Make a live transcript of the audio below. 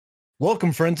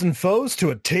Welcome, friends and foes, to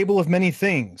a table of many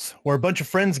things, where a bunch of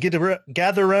friends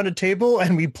gather around a table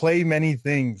and we play many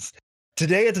things.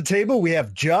 Today at the table, we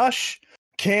have Josh,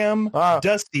 Cam,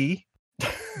 Dusty,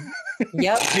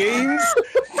 James,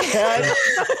 Kat,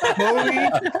 Bowie,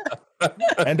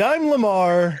 and I'm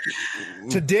Lamar.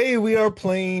 Today we are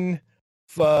playing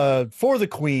for the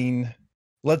Queen.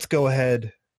 Let's go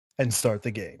ahead and start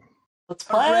the game. Let's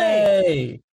play!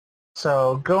 Hooray!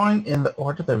 So, going in the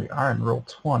order that we are in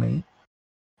Roll20,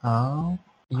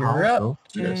 You're up,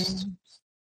 James.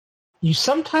 You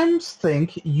sometimes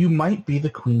think you might be the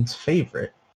Queen's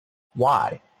favorite.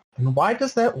 Why? And why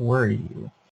does that worry you?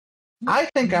 I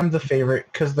think I'm the favorite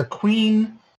because the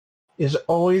Queen is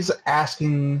always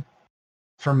asking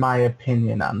for my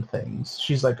opinion on things.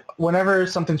 She's like, whenever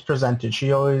something's presented,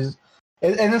 she always...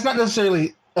 And it's not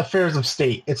necessarily affairs of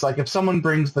state. It's like if someone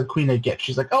brings the Queen a gift,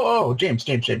 she's like, oh, James.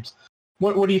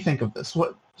 What do you think of this?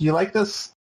 What do you like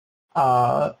this?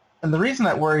 And the reason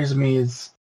that worries me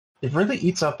is it really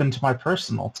eats up into my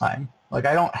personal time. Like,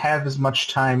 I don't have as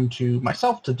much time to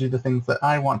myself to do the things that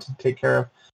I want to take care of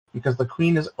because the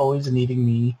Queen is always needing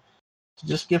me to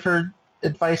just give her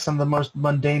advice on the most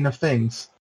mundane of things.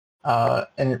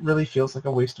 And it really feels like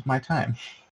a waste of my time.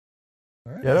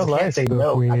 All right. I can't say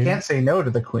no. Queen. I can't say no to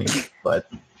the Queen, but...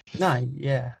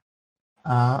 Yeah.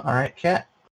 All right, Kat,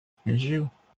 here's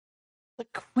you. The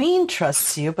Queen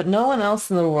trusts you, but no one else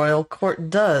in the royal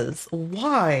court does.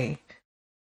 Why?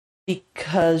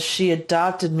 Because she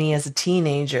adopted me as a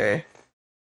teenager.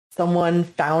 Someone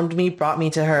found me, brought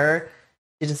me to her.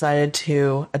 She decided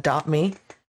to adopt me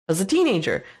as a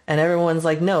teenager. And everyone's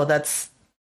like, no, that's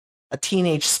a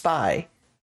teenage spy.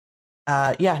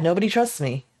 Nobody trusts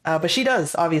me. But she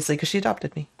does, obviously, because she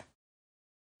adopted me.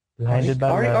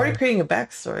 Already creating a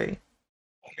backstory.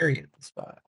 Harriet the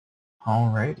spy.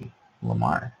 Alrighty.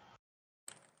 Lamar.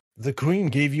 The Queen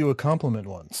gave you a compliment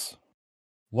once.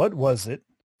 What was it,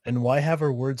 and why have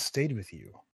her words stayed with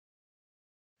you?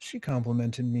 She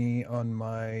complimented me on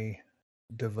my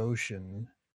devotion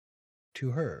to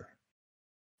her.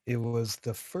 It was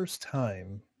the first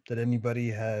time that anybody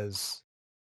has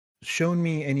shown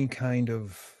me any kind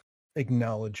of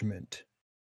acknowledgement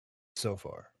so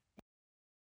far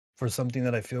for something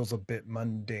that I feel is a bit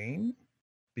mundane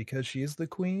because she is the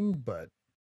Queen, but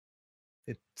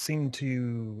it seemed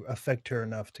to affect her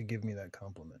enough to give me that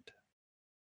compliment.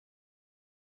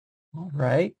 All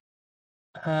right.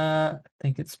 I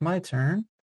think it's my turn.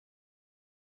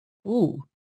 Ooh.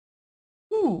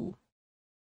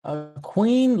 A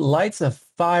queen lights a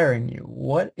fire in you.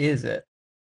 What is it?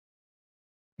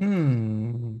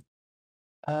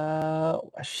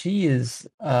 She is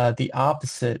the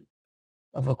opposite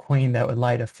of a queen that would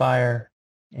light a fire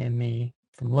in me.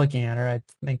 From looking at her, I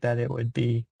think that it would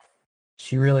be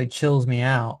she really chills me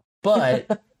out.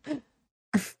 But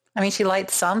I mean, she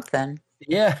lights something.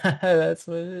 Yeah, that's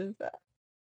what it is.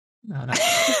 No.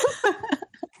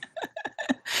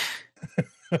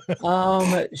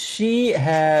 She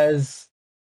has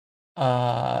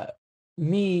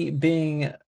me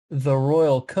being the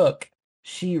royal cook.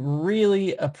 She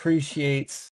really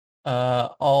appreciates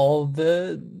all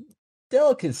the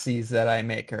delicacies that I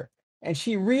make her. And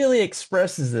she really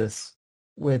expresses this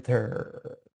with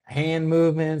her hand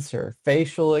movements, her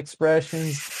facial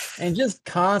expressions, and just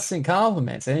constant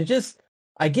compliments. And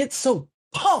I get so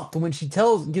pumped when she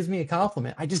gives me a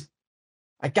compliment. I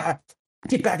gotta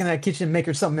get back in that kitchen and make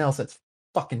her something else that's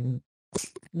fucking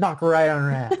knock her right on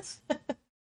her ass.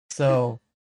 So,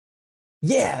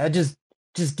 yeah, that just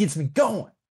gets me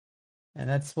going. And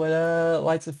that's what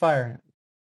lights a fire in it.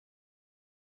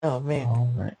 Oh, man.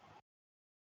 All right. I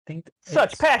think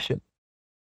Such passion.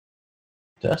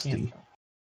 Dusty.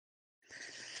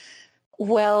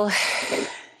 Well,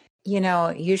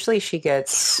 usually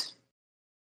she's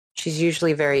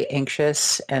usually very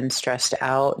anxious and stressed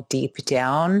out deep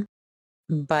down,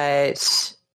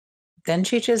 but then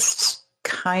she just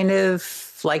kind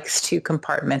of likes to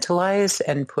compartmentalize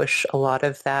and push a lot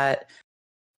of that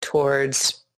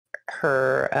towards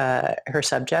her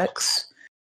subjects.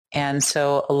 And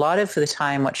so a lot of the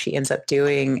time what she ends up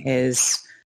doing is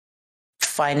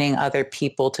finding other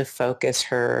people to focus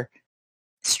her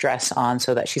stress on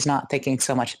so that she's not thinking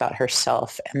so much about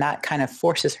herself. And that kind of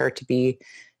forces her to be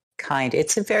kind.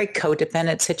 It's a very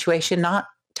codependent situation, not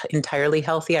entirely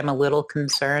healthy. I'm a little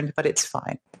concerned, but it's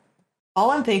fine.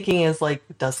 All I'm thinking is, like,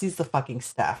 Dusty's the fucking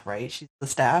staff, right? She's the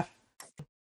staff.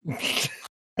 For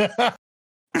the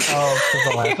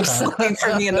last time. Looking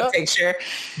for me in the picture.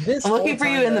 I'm looking for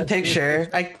you in the picture.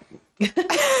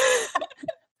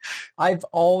 I've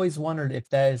always wondered if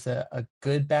that is a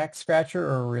good back scratcher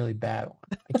or a really bad one.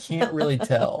 I can't really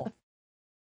tell.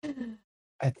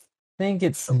 I think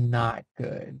it's not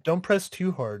good. Don't press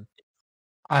too hard.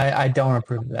 I don't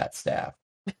approve of that staff.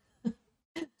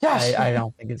 Josh, I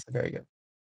don't think it's very good.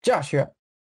 Josh, you're up.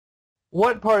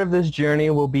 What part of this journey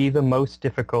will be the most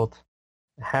difficult?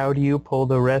 How do you pull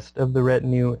the rest of the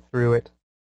retinue through it?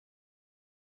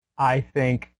 I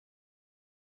think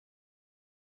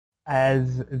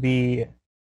as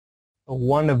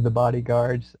one of the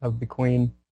bodyguards of the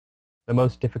Queen, the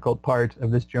most difficult part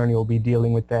of this journey will be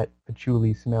dealing with that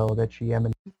patchouli smell that she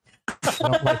emanates. I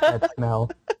don't like that smell.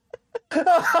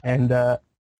 And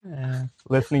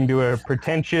listening to her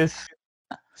pretentious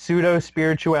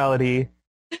pseudo-spirituality.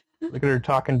 Look at her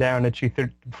talking down at you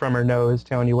from her nose,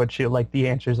 telling you what she like the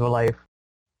answers of life.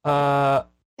 How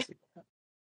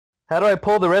do I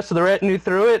pull the rest of the retinue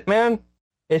through it, man?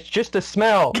 It's just a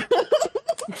smell.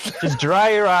 Just dry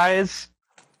your eyes,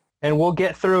 and we'll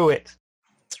get through it.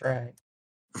 That's right.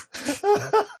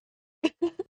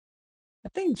 I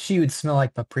think she would smell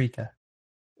like paprika.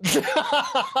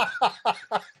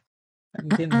 I'm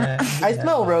getting that. I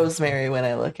smell rosemary when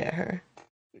I look at her.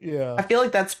 Yeah. I feel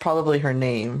like that's probably her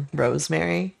name,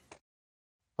 Rosemary.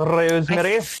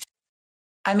 Rosemary.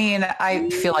 I mean, I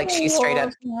feel like she's straight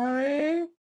up,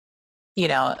 you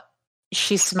know,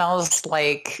 she smells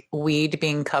like weed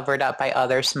being covered up by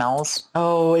other smells.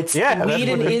 Oh, it's Yeah, weed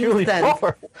that's and what patchouli's incense.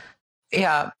 for.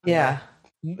 Yeah. Yeah.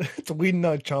 It's a weed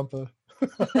nut, Champa.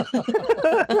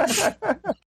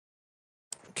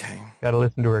 Okay. Gotta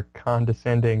listen to her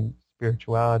condescending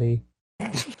spirituality.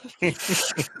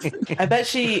 I bet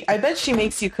she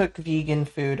makes you cook vegan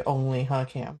food only, huh,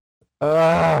 Cam?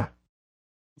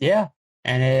 Yeah,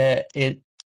 and it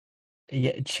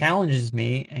challenges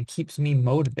me and keeps me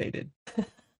motivated.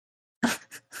 What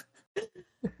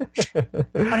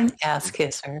an ass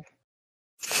kisser.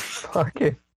 Fuck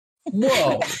it.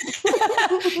 Whoa!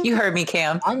 You heard me,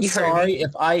 Cam. I'm You heard me. sorry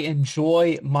if I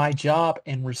enjoy my job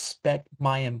and respect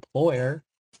my employer.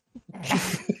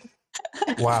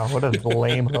 Wow, what a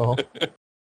lame-o.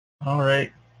 All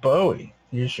right, Bowie,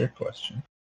 here's your question.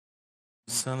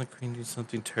 Saw the Queen do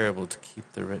something terrible to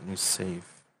keep the retinue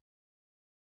safe.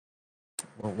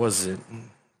 What was it?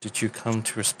 Did you come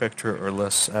to respect her or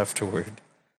less afterward?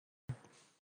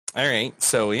 All right,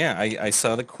 so yeah, I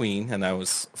saw the Queen and I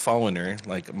was following her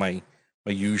like my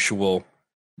usual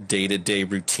day-to-day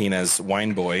routine as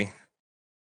Wineboy,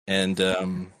 and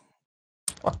I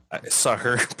saw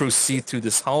her proceed through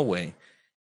this hallway,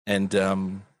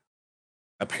 and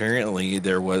apparently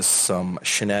there was some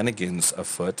shenanigans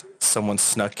afoot. Someone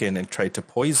snuck in and tried to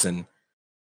poison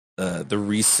the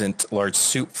recent large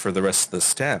soup for the rest of the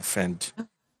staff, and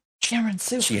Sharon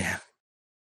soup. she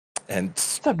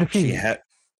Subterfuge. had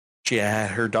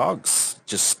her dogs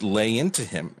just lay into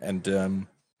him, and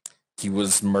he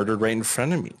was murdered right in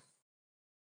front of me.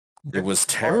 It was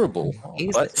terrible,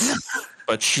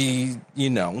 but she,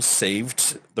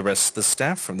 saved the rest of the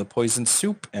staff from the poisoned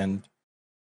soup, and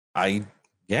I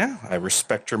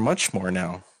respect her much more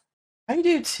now. I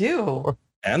do too.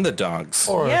 And the dogs.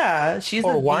 Yeah, she's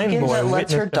a vegan that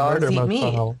lets her dogs eat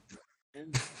meat.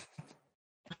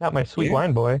 Not my sweet Yeah.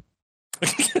 wine boy.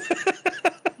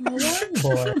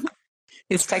 Boy.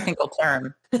 His technical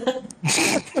term. Wine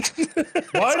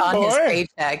It's on his boy.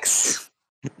 paychecks.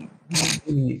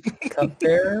 The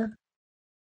cupbearer?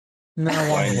 No,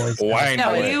 Wine boy.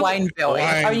 No, it's wine boy.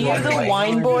 Are you Wine the boy.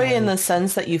 wine boy in the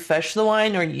sense that you fetch the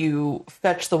wine, or you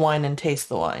fetch the wine and taste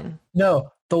the wine?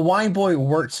 No, the wine boy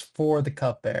works for the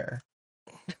cupbearer.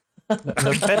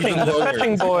 The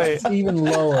fetching boy, It's even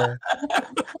lower.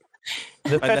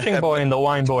 the fetching boy and the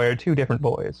wine boy are two different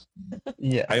boys.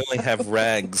 Yeah. I only have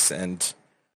rags and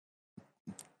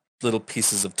little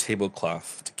pieces of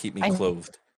tablecloth to keep me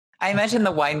clothed. I imagine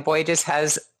the wine boy just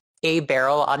has a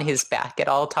barrel on his back at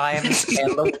all times,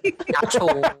 and the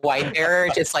actual wine bearer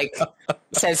just like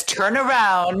says "turn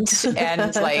around,"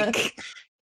 and like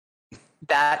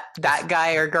that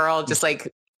guy or girl just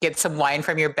like gets some wine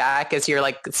from your back as you're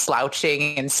like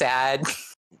slouching and sad.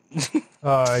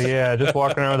 Oh yeah, just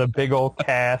walking around with a big old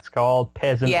cask, all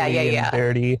peasantly Yeah. and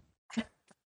dirty.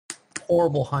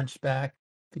 Horrible hunchback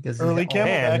because he's Early got all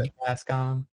Camelback. the mask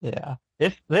on. Yeah.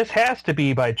 This has to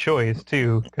be by choice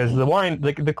too, because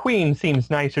the queen seems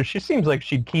nicer. She seems like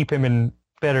she'd keep him in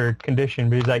better condition,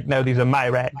 but he's like, no, these are my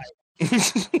rags.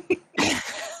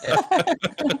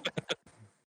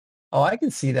 Oh, I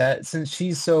can see that. Since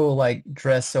she's so like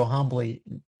dressed so humbly,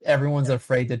 everyone's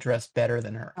afraid to dress better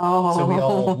than her. Oh, So we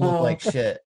all look like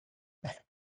shit.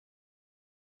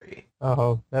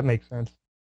 Oh, that makes sense.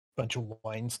 Bunch of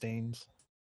wine stains.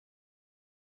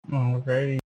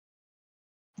 Alrighty.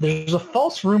 There's a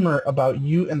false rumor about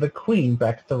you and the Queen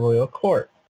back at the royal court.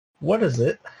 What is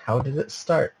it? How did it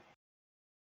start?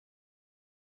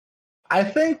 I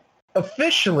think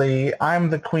officially I'm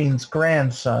the queen's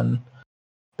grandson,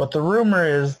 but the rumor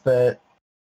is that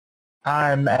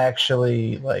I'm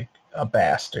actually like a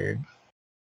bastard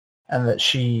and that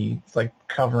she's like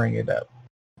covering it up.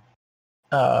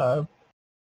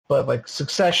 But like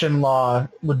succession law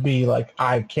would be like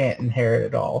I can't inherit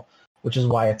it all, which is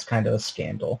why it's kind of a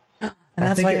scandal. And I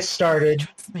that's think why it started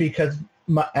because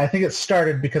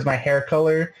my hair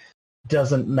color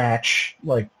doesn't match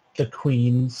like the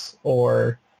queen's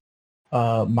or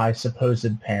my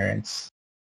supposed parents.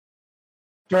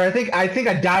 Or I think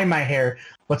I dyed my hair,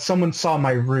 but someone saw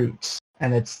my roots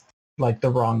and it's like the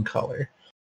wrong color.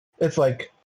 It's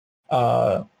like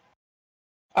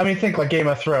think like Game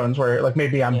of Thrones where like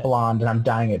maybe I'm blonde and I'm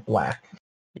dyeing it black.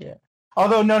 Yeah.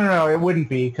 Although no, it wouldn't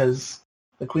be because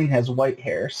the queen has white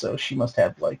hair, so she must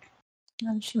have like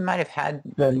She might have had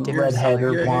the redhead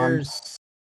or Your blonde. hair's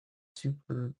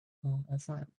super. Well, that's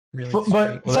not really.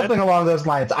 But straight. something along those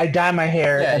lines. I dye my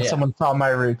hair and Yeah. someone saw my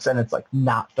roots and it's like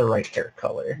not the right hair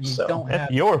color. You So don't That's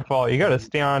have. your fault. You got to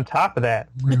stay on top of that.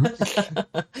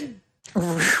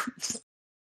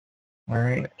 all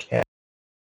right, Kat.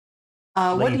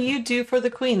 What do you do for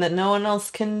the queen that no one else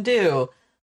can do?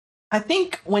 I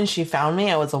think when she found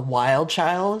me, I was a wild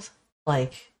child.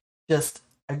 Like, just,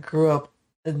 I grew up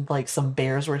and like some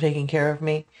bears were taking care of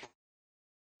me.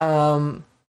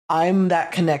 I'm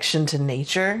that connection to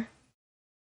nature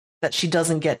that she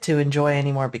doesn't get to enjoy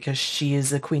anymore because she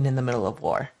is a queen in the middle of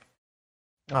war.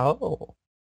 Oh.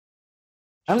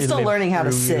 I'm She still lived learning how to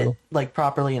through sit you. like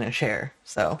properly in a chair.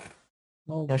 So,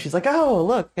 Well, she's like, oh,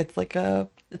 look, it's like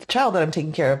it's a child that I'm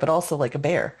taking care of, but also like a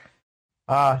bear.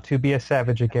 To be a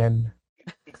savage again.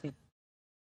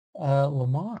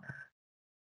 Lamar.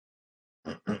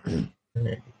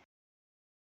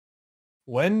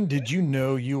 When did you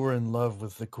know you were in love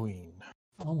with the queen?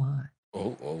 Oh my.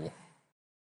 Oh.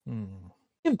 You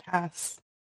can pass.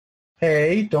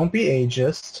 Hey, don't be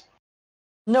ageist.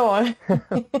 No, I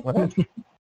What?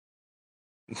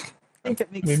 think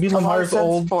it makes Maybe a lot of Lamar's sense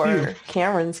old, for too.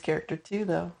 Cameron's character too,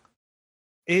 though.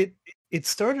 It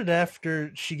started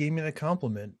after she gave me the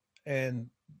compliment, and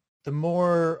the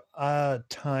more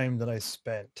time that I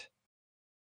spent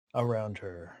around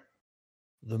her,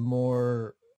 the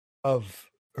more of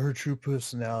her true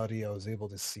personality I was able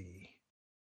to see.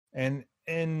 And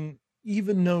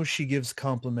even though she gives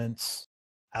compliments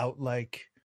out like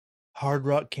hard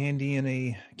rock candy in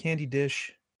a candy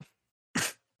dish,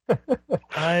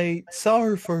 I saw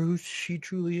her for who she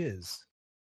truly is.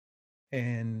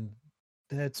 And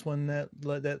that's when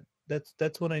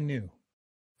that's when I knew.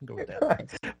 I'll go with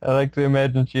that. I like to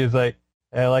imagine she's like,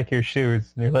 I like your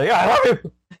shoes. And you're like, I love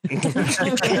you.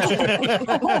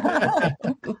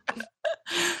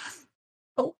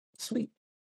 Oh, sweet.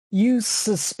 You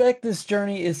suspect this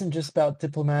journey isn't just about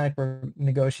diplomatic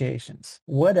negotiations.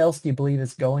 What else do you believe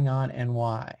is going on and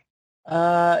why?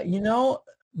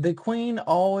 The queen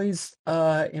always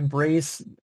embraced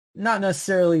not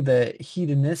necessarily the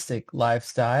hedonistic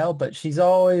lifestyle, but she's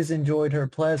always enjoyed her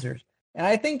pleasures. And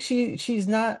I think she's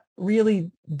not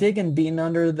really digging being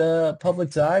under the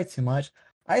public's eye too much.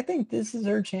 I think this is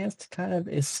her chance to kind of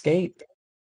escape.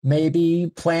 Maybe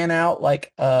plan out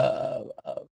like a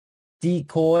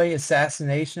decoy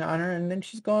assassination on her, and then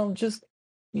she's going to just,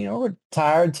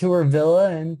 retire to her villa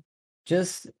and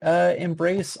just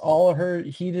embrace all her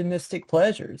hedonistic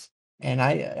pleasures. And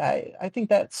I think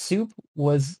that soup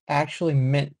was actually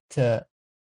meant to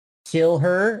kill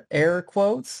her, air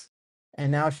quotes,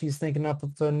 and now she's thinking up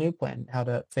of a new plan, how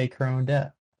to fake her own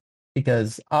death.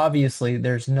 Because obviously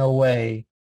there's no way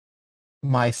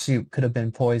my soup could have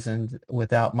been poisoned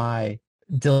without my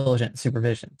diligent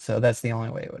supervision. So that's the only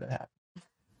way it would have happened.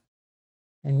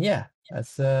 And yeah,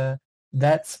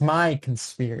 that's my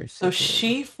conspiracy. So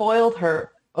she foiled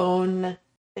her own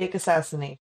fake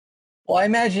assassination. Well, I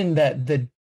imagine that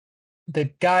the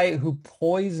guy who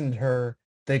poisoned her,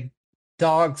 the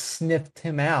dog sniffed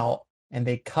him out and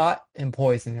they caught him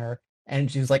poisoning her. And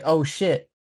she was like, oh shit,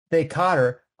 they caught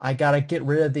her. I gotta get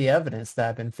rid of the evidence that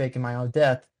I've been faking my own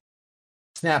death.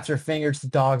 Snaps her fingers, the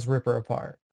dogs rip her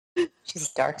apart. She's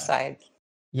dark side.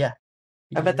 Yeah.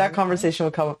 I bet that conversation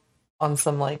would come up on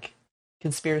some like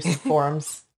conspiracy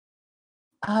forums.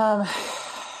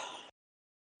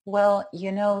 Well,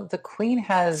 the queen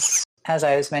has, as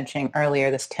I was mentioning earlier,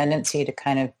 this tendency to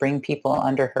kind of bring people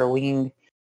under her wing,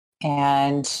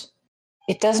 and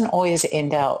it doesn't always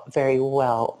end out very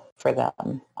well for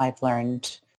them, I've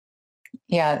learned.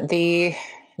 Yeah, the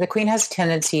queen has a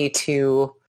tendency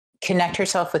to connect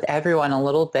herself with everyone a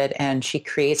little bit, and she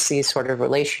creates these sort of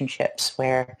relationships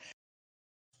where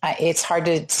It's hard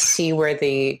to see where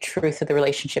the truth of the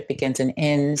relationship begins and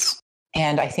ends.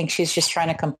 And I think she's just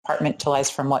trying to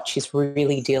compartmentalize from what she's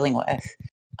really dealing with.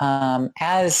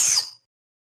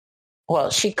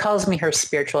 She calls me her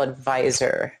spiritual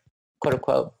advisor, quote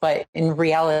unquote. But in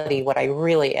reality, what I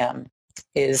really am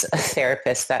is a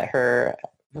therapist that her,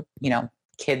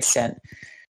 kids sent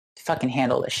to fucking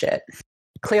handle this shit.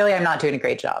 Clearly, I'm not doing a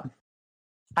great job.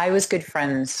 I was good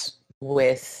friends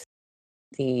with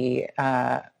the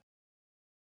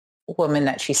woman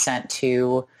that she sent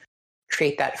to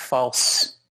create that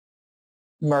false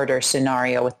murder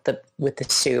scenario with the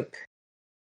soup,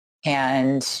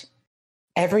 and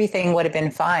everything would have been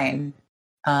fine.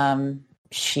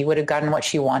 She would have gotten what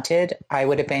she wanted. I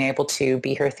would have been able to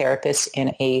be her therapist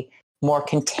in a more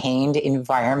contained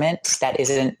environment that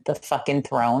isn't the fucking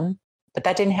throne. But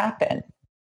that didn't happen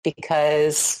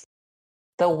because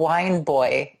the wine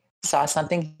boy saw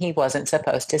something he wasn't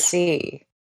supposed to see.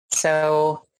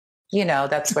 So,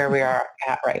 that's where we are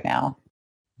at right now.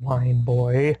 Wine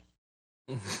boy.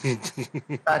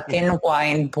 Fucking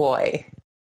wine boy.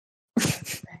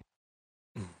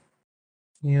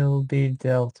 You'll be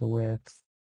dealt with.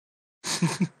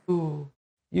 Ooh.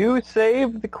 You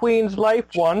saved the queen's life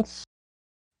once.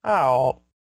 Oh.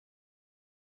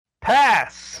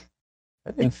 Pass!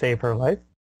 I didn't save her life.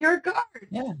 You're a guard.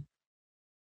 Yeah.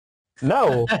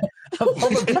 No. Of all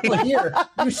the people here,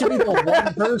 you should be the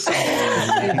one person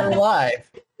to save her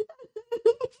life.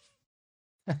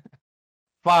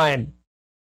 Fine.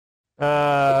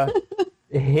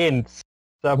 Hints.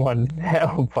 Someone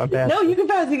help. I'm asking. No, you can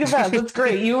pass. You can pass. That's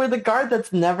great. You were the guard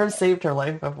that's never saved her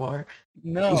life before.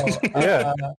 No.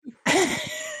 Yeah.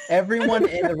 Everyone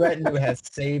in the retinue has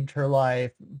saved her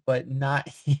life, but not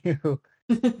you.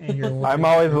 And you're I'm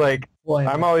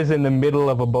always in the middle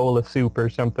of a bowl of soup or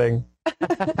something.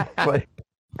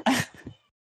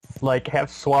 like half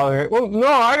swallowing it. Well, no,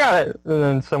 I got it. And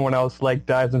then someone else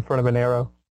dives in front of an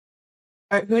arrow.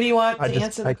 All right, who do you want to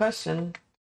answer the question?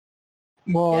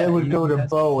 Well, Yeah, it would you go to guys-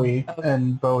 Bowie, Okay.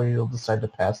 and Bowie will decide to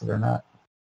pass it or not.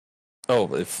 Oh,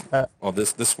 this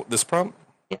prompt?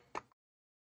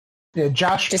 Yeah,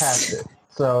 Josh Just- passed it.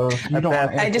 So if you don't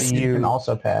want to I answer, just- you can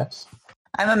also pass.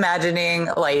 I'm imagining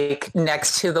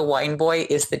next to the wine boy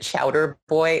is the chowder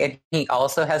boy, and he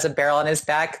also has a barrel on his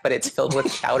back, but it's filled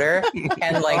with chowder.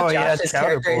 And Oh, yeah, Josh's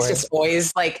chowder character is boy. just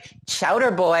always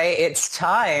chowder boy, it's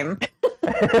time.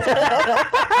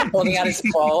 Holding out his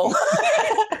bowl.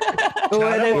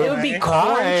 And it would be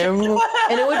corn, Time.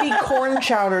 and it would be corn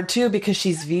chowder too because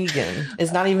she's vegan.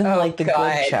 It's not even Oh, the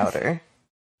God. good chowder.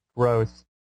 Gross.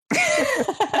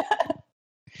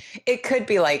 It could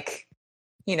be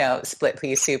split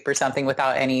pea soup or something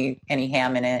without any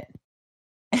ham in it.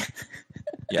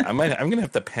 Yeah, I'm gonna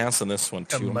have to pass on this one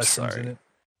Got too. I'm mushrooms in sorry. it.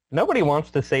 Nobody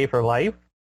wants to save her life.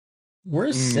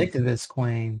 We're sick of this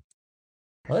queen.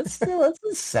 Let's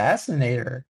assassinate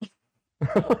her.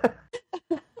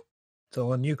 It's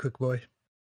all on you, cook boy.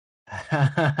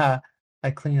 I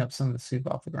clean up some of the soup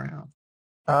off the ground.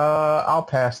 I'll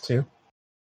pass too.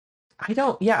 I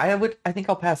don't. Yeah, I think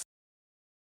I'll pass.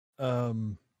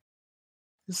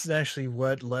 This is actually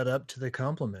what led up to the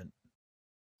compliment.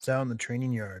 It's out in the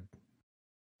training yard.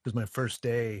 It was my first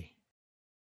day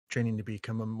training to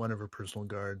become one of her personal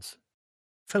guards.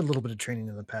 I've had a little bit of training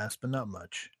in the past, but not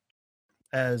much.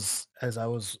 As I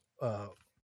was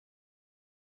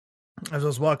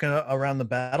walking around the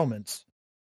battlements,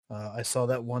 I saw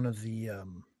that one of the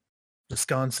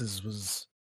sconces was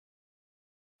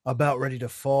about ready to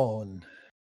fall, and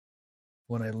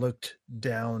when I looked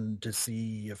down to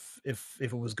see if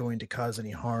it was going to cause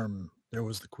any harm, there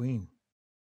was the queen.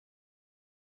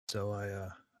 So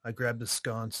I grabbed the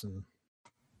sconce and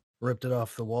ripped it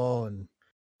off the wall, and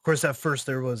of course at first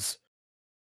there was,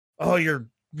 oh, you're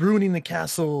ruining the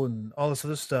castle and all this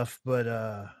other stuff, but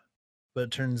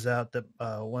it turns out that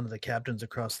one of the captains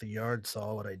across the yard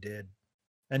saw what I did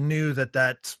and knew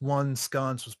that one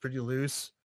sconce was pretty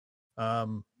loose,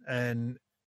 and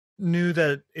knew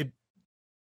that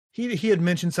he had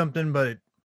mentioned something, but it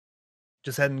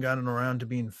just hadn't gotten around to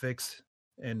being fixed,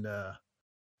 and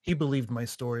he believed my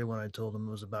story when I told him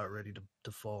it was about ready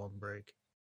to fall and break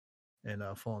and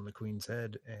fall on the queen's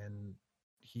head, and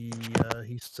he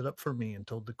stood up for me and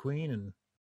told the queen, and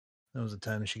that was the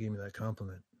time she gave me that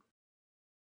compliment.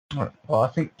 All right. Well, I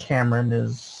think Cameron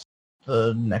is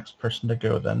the next person to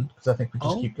go then, because I think we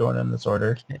just Oh. keep going in this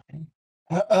order.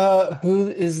 Who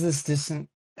is this distant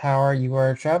power you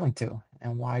are traveling to,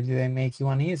 and why do they make you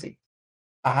uneasy?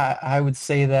 I would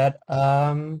say that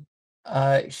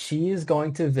she is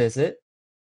going to visit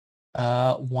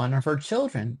one of her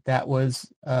children that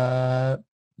was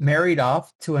married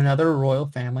off to another royal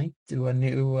family, to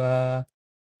another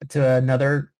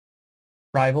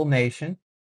rival nation.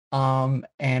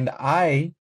 And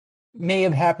I may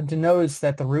have happened to notice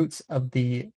that the roots of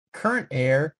the current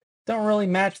heir don't really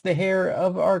match the hair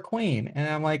of our queen. And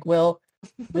I'm like, well,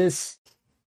 this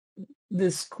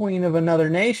queen of another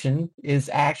nation is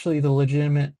actually the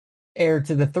legitimate heir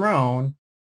to the throne,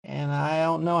 and I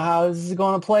don't know how this is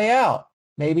going to play out.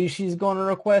 Maybe she's going to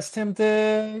request him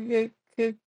to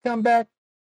come back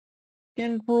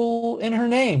and rule in her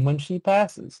name when she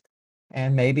passes.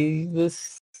 And maybe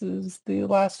this is the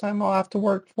last time I'll have to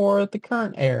work for the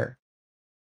current heir.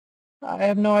 I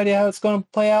have no idea how it's going to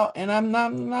play out, and I'm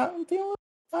not feeling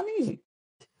uneasy.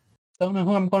 Don't know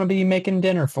who I'm going to be making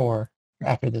dinner for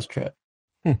after this trip.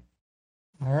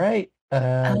 All right.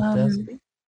 Dusty?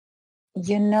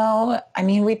 I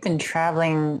mean, we've been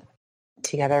traveling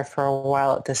together for a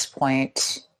while at this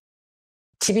point.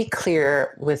 To be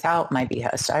clear, without my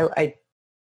behest, I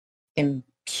am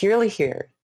purely here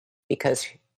because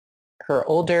her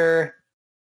older,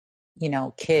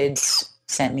 kids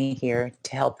sent me here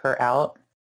to help her out.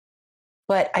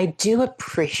 But I do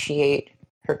appreciate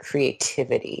her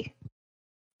creativity.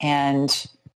 And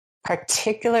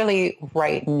particularly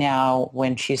right now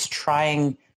when she's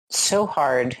trying so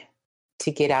hard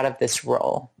to get out of this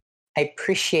role. I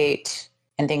appreciate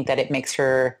and think that it makes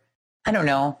her, I don't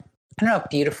know if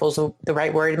beautiful is the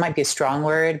right word. It might be a strong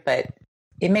word, but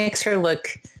it makes her look,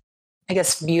 I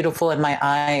guess, beautiful in my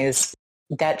eyes,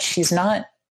 that she's not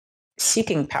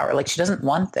seeking power. Like, she doesn't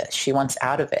want this. She wants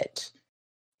out of it.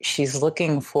 She's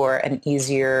looking for an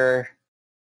easier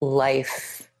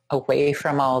life away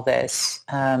from all this.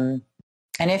 And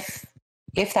if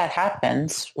that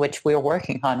happens, which we're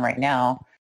working on right now,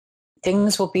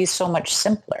 things will be so much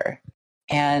simpler.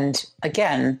 And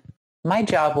again, my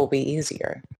job will be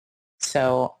easier.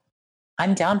 So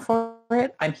I'm down for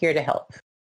it. I'm here to help.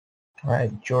 All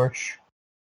right, George.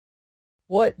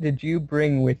 What did you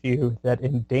bring with you that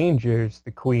endangers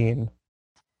the queen?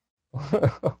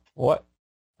 What?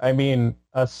 I mean,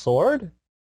 a sword?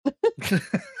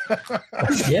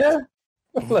 Yeah.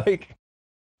 Like,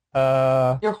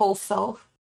 Your whole self.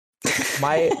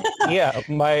 my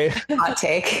Hot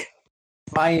take.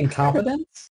 My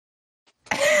incompetence?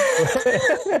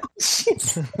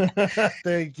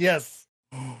 Yes.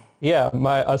 yeah,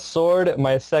 a sword,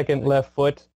 my second left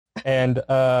foot, and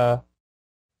I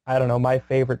don't know, my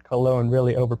favorite cologne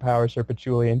really overpowers her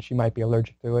patchouli, and she might be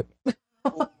allergic to it.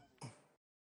 That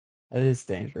is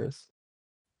dangerous.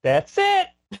 That's it.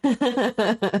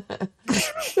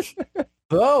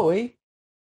 Bowie.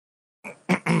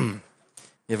 You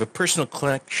have a personal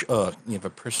connection. You have a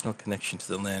personal connection to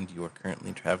the land you are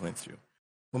currently traveling through.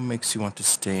 What makes you want to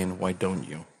stay, and why don't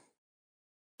you?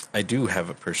 I do have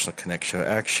a personal connection. I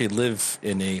actually live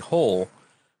in a hole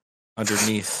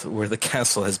underneath where the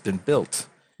castle has been built.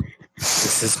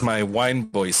 This is my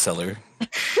Wineboy cellar,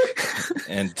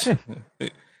 and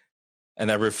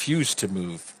I refuse to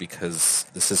move because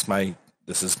this is my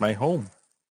home.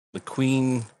 The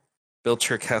queen built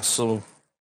her castle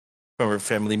from her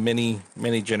family many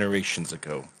generations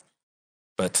ago,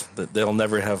 but they'll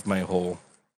never have my hole.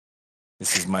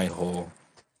 This is my hole.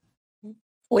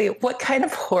 Wait, what kind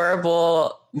of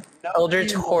horrible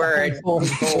eldritch horde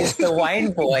is the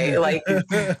wine boy? Like,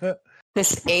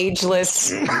 this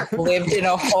ageless, lived in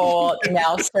a hole,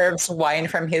 now serves wine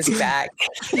from his back.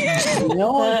 The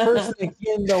only person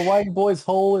in the white boy's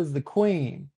hole is the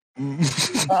queen.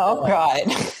 Oh,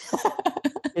 God.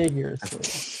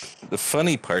 Figuratively. The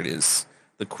funny part is,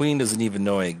 the queen doesn't even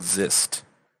know I exist,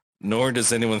 nor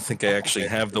does anyone think I actually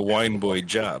have the wine boy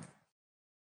job.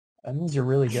 That means you're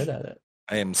really good at it.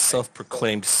 I am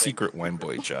self-proclaimed secret wine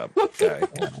boy job guy.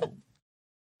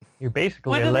 You're basically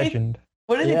What a do they- legend.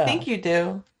 What do Yeah. they think you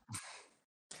do?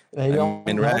 They I'm don't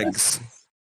in notice. rags.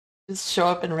 Just show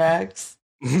up in rags?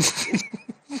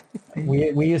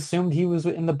 We assumed he was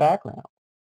in the background.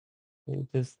 They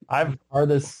just I've are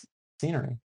this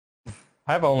scenery.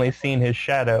 I've only seen his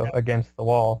shadow against the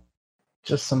wall.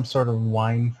 Just some sort of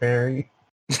wine fairy.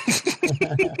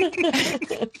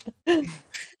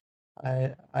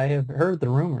 I have heard the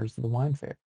rumors of the wine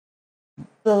fair.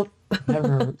 The,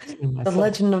 Never seen the myself.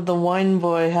 legend of the wine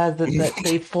boy has it that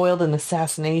they foiled an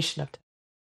assassination of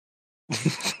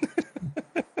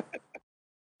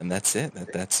And that's it.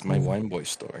 That's my wine boy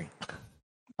story.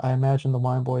 I imagine the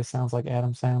wine boy sounds like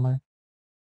Adam Sandler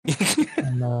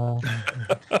and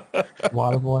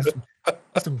Waterboy.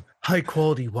 Some high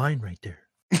quality wine right there.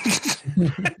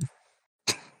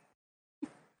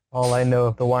 All I know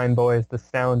of the wine boy is the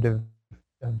sound of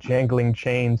jangling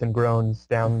chains and groans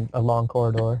down a long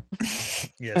corridor.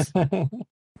 Yes.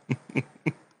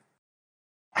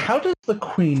 How does the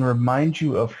queen remind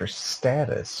you of her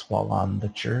status while on the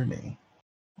journey?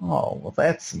 Oh, well,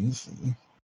 that's easy.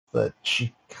 That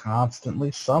she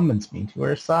constantly summons me to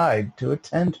her side to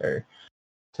attend her,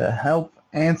 to help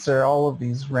answer all of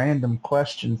these random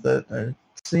questions that are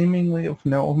seemingly of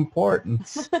no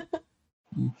importance.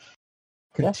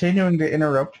 Continuing to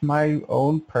interrupt my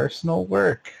own personal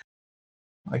work.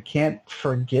 I can't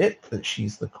forget that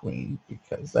she's the queen,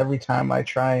 because every time I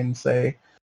try and say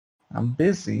I'm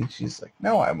busy, she's like,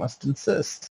 no, I must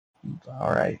insist.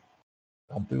 All right,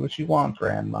 I'll do what you want,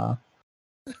 Grandma.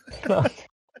 Alright.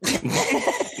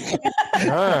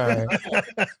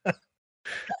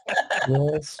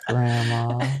 Yes,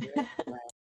 Grandma.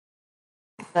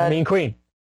 I mean, Queen.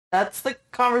 That's the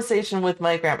conversation with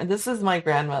my grandma. This is my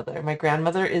grandmother. My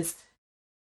grandmother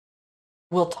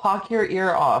will talk your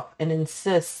ear off and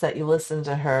insists that you listen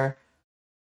to her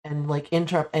and like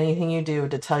interrupt anything you do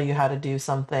to tell you how to do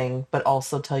something, but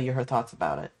also tell you her thoughts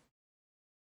about it.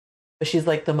 But she's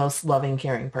like the most loving,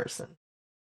 caring person.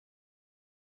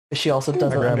 But she also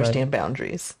doesn't understand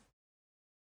boundaries.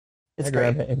 It's My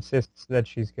great. grandma insists that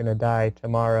she's going to die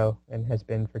tomorrow and has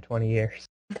been for 20 years.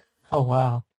 Oh,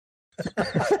 wow.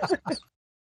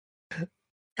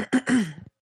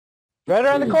 Right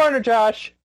around the corner,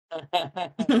 Josh.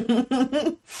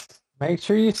 Make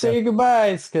sure you say your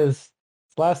goodbyes, because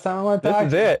last time I went back.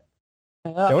 This is it.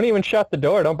 Yeah. Don't even shut the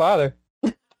door. Don't bother.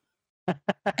 All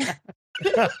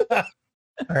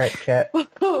right, Kat.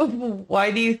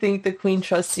 Why do you think the queen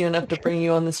trusts you enough to bring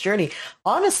you on this journey?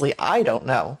 Honestly, I don't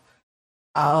know.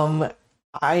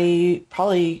 I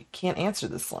probably can't answer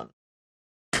this one.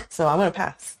 So I'm going to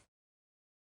pass.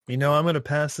 I'm going to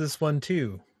pass this one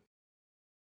too.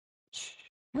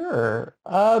 Sure.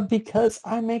 Because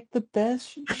I make the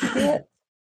best shit.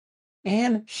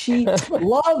 And she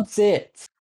loves it.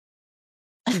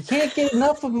 You can't get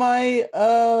enough of my,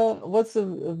 what's a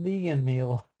vegan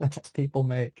meal that people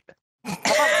make? How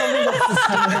about something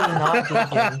that's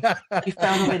not vegan? You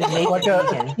found a way to make Like it a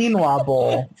vegan. quinoa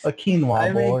bowl. A quinoa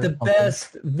I bowl. make the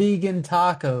best vegan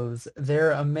tacos.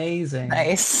 They're amazing.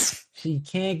 Nice. She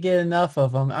can't get enough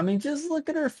of them. I mean, just look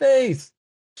at her face.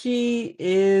 She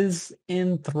is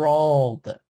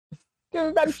enthralled.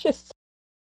 Just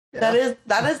That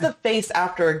is the face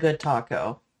after a good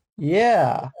taco.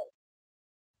 Yeah.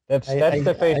 That's I-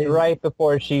 the face I- right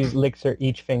before she licks her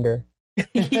each finger.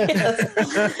 Yes.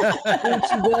 When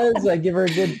she does, I give her a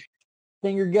good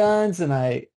finger guns and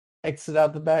I exit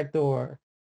out the back door.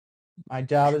 My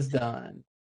job is done.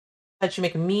 Bet you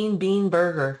make a mean bean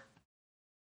burger.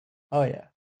 Oh yeah.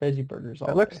 Veggie burgers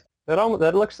all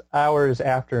That looks hours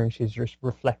after, and she's just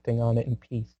reflecting on it in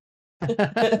peace.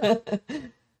 day.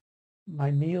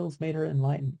 My meals made her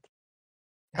enlightened.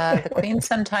 The queen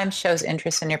sometimes shows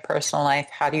interest in your personal life.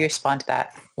 How do you respond to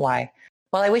that? Why?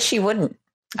 Well, I wish she wouldn't.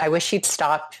 I wish she'd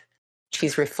stop.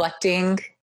 She's reflecting.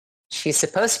 She's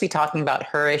supposed to be talking about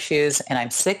her issues, and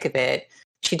I'm sick of it.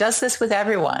 She does this with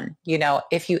everyone.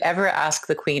 If you ever ask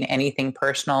the queen anything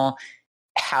personal,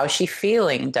 how's she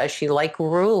feeling? Does she like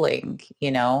ruling?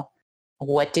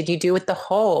 What did you do with the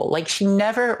hole? Like, she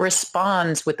never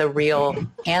responds with a real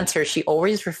answer. She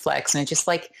always reflects, and it's just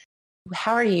like,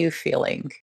 how are you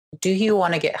feeling? Do you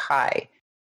want to get high?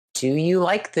 Do you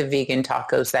like the vegan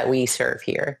tacos that we serve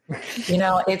here?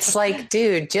 It's like,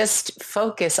 dude, just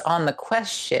focus on the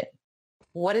question.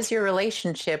 What is your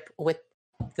relationship with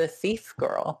the thief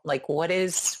girl? Like, what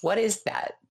is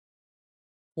that?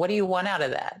 What do you want out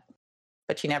of that?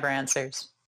 But she never answers.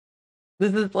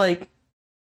 This is like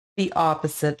the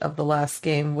opposite of the last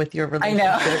game with your I relationship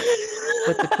know.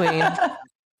 with the queen.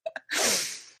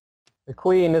 The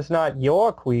queen is not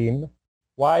your queen.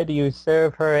 Why do you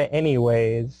serve her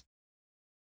anyways?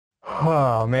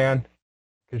 Oh, man.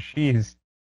 Because she's...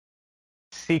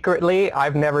 Secretly,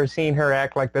 I've never seen her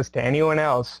act like this to anyone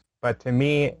else. But to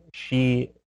me,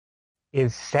 she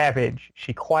is savage.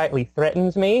 She quietly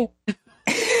threatens me.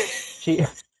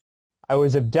 I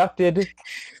was abducted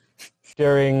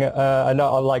during,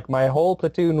 my whole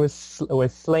platoon was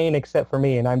slain except for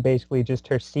me, and I'm basically just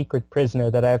her secret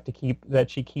prisoner that I have to keep, that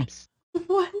she keeps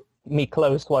What? me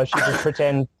close while she just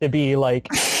pretends to be like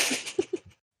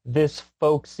this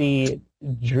folksy,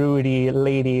 druidy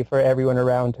lady for everyone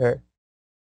around her.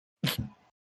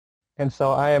 And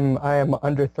so I am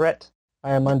under threat.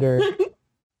 I am under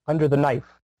the knife.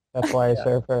 That's why I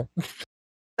serve her.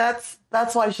 That's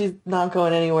why she's not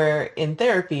going anywhere in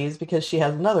therapy, is because she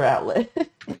has another outlet.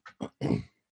 You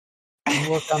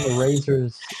work on the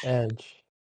razor's edge.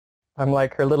 I'm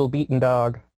like her little beaten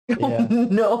dog. Yeah.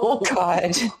 No.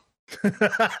 God.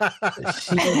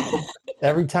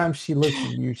 Every time she looks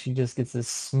at you, she just gets this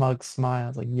smug smile.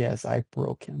 It's like, yes, I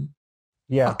broke him.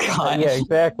 Yeah, Oh, God. yeah,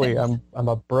 exactly. I'm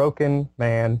a broken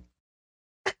man.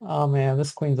 Oh man,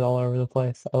 this queen's all over the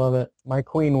place. I love it. My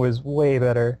queen was way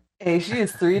better. Hey, she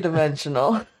is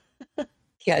three-dimensional.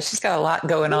 Yeah, she's got a lot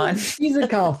going on. He's a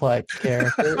complex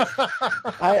character.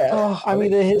 I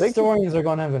mean, the historians are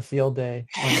going to have a field day.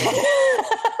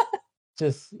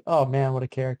 Just, oh man, what a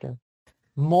character.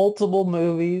 Multiple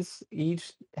movies,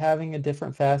 each having a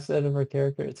different facet of her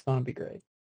character. It's going to be great.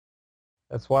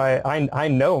 That's why I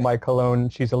know my cologne,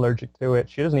 she's allergic to it.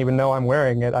 She doesn't even know I'm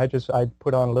wearing it. I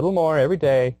put on a little more every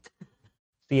day,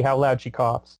 see how loud she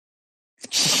coughs.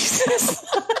 Jesus.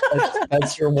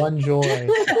 That's your one joy.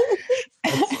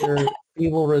 That's your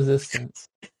evil resistance.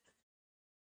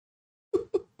 All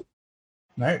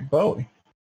right, Bowie.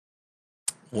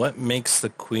 What makes the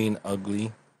queen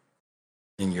ugly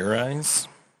in your eyes?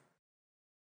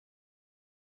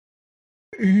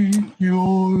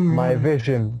 My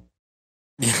vision.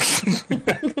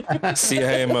 See,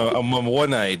 I'm a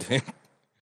one-eyed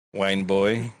wine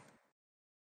boy.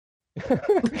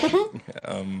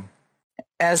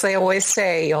 As they always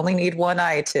say, you only need one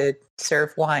eye to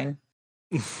serve wine.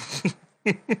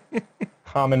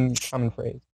 Common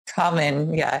phrase.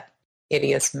 Common, yeah.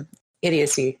 Idiocy.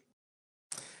 Idiom.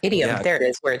 Yeah. There it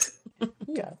is. Words.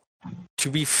 Yeah. To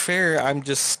be fair, I'm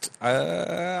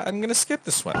gonna skip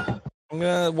this one.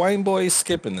 Wine boy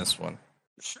skipping this one.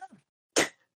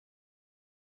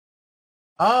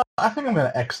 I think I'm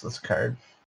gonna X this card.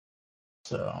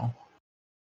 So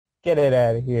Get it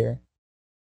out of here.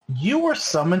 you were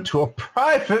summoned to a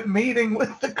private meeting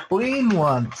with the Queen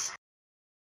once.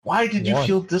 Why did you Once.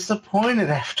 feel disappointed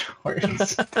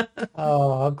afterwards?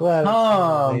 Oh, I'm glad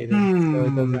Oh, it's related, so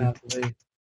it doesn't have to be.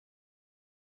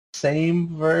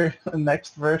 Same verse,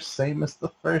 next verse, same as the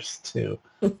first two.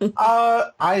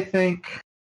 I think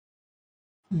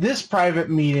this private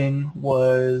meeting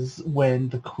was when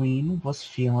the Queen was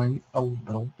feeling a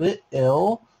little bit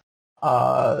ill.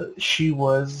 She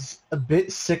was a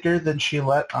bit sicker than she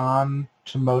let on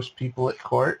to most people at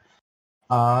court.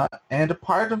 And a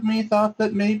part of me thought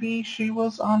that maybe she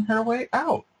was on her way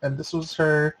out. And this was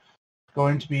her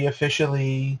going to be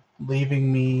officially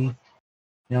leaving me,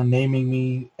 naming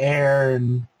me heir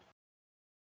and,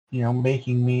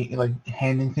 making me,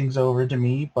 handing things over to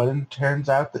me. But it turns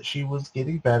out that she was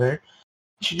getting better.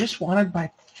 She just wanted my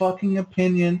fucking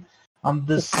opinion on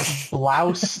this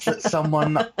blouse that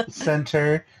someone sent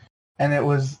her. And it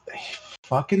was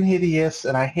fucking hideous,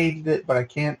 and I hated it, but I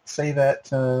can't say that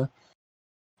to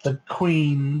the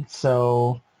Queen,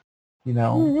 so,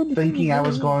 thinking I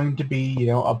was going to be,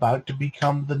 about to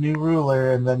become the new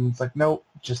ruler, and then it's like, nope,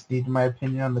 just needed my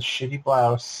opinion on the shitty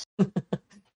blouse.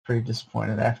 Pretty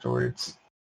disappointed afterwards.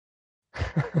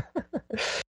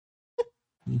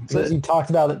 So you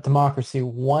talked about democracy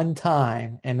one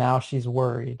time, and now she's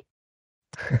worried.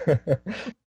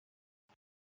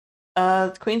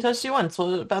 The Queen touched you once.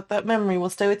 What about that memory will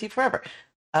stay with you forever?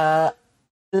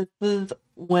 This is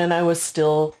when I was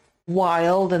still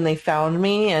wild and they found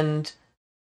me, and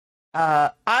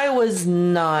I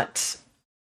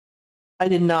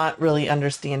did not really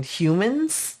understand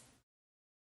humans,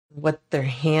 what their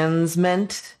hands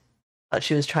meant.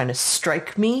 She was trying to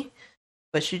strike me,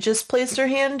 but she just placed her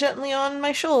hand gently on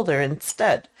my shoulder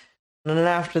instead. And then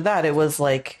after that, it was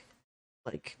like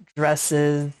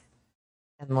dresses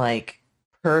and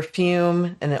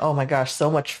perfume and oh my gosh, so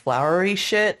much flowery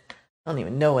shit. I don't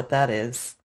even know what that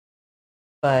is.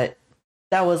 But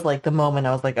that was the moment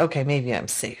I was like, okay, maybe I'm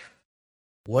safe.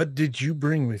 What did you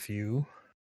bring with you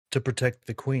to protect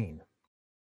the Queen?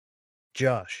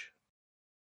 Josh.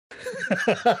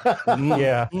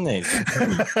 Yeah. Nice.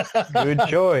 Good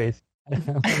choice.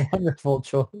 Wonderful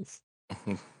choice.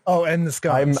 Oh, and the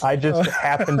scones. I just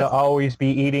happen to always be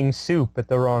eating soup at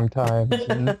the wrong times.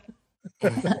 And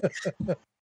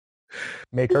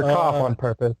make her cough on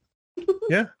purpose.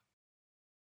 Yeah.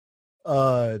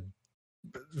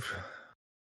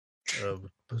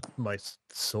 My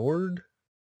sword.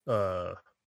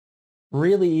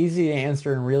 Really easy to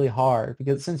answer and really hard,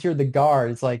 because since you're the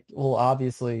guard, it's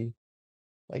obviously,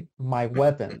 my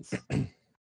weapons,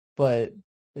 but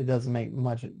it doesn't make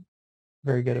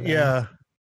very good of an answer.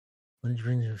 What did you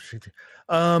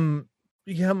bring?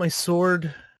 Yeah, my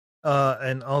sword,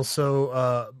 and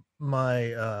also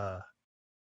my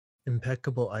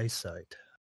impeccable eyesight.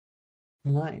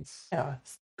 Nice. Yeah,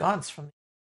 gods from the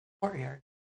courtyard.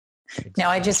 Now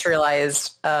I just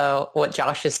realized what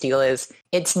Josh's deal is.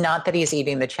 It's not that he's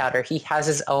eating the chowder. He has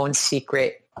his own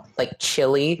secret,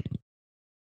 chili,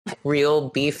 real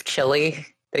beef chili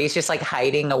that he's just like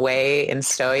hiding away and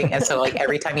stowing. And so like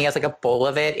every time he has like a bowl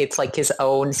of it, it's like his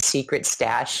own secret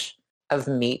stash of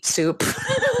meat soup.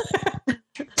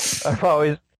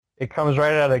 It comes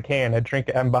right out of the can. I drink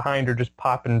it. I'm behind her just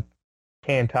popping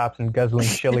can tops and guzzling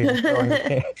chili and throwing the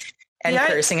can. And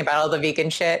cursing about all the vegan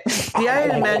shit. Yeah,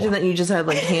 I imagine that you just had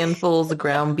like handfuls of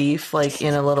ground beef like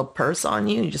in a little purse on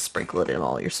you. You just sprinkle it in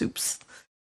all your soups.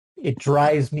 It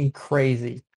drives me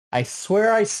crazy. I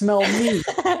swear I smell meat.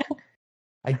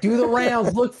 I do the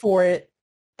rounds, look for it,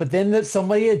 but then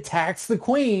somebody attacks the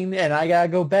queen, and I gotta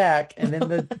go back, and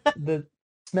then the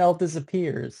smell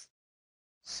disappears.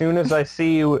 Soon as I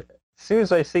see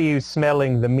you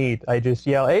smelling the meat, I just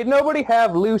yell, "Ain't nobody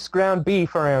have loose ground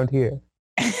beef around here."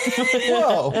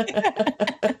 Whoa!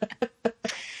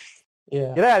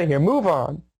 Yeah. Get out of here. Move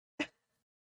on.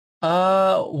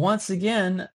 Once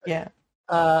again, Yeah.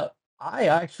 I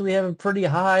actually have a pretty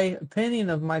high opinion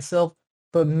of myself,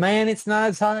 but man, it's not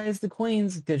as high as the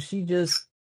queen's because she just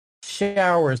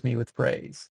showers me with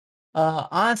praise.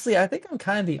 Honestly, I think I'm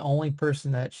kind of the only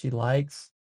person that she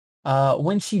likes.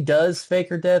 When she does fake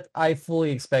her death, I fully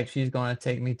expect she's going to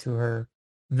take me to her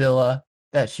villa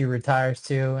that she retires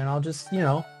to, and I'll just,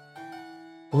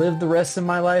 live the rest of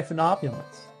my life in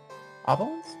opulence.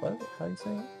 Opulence? What? How do you say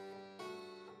it?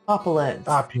 Opulence.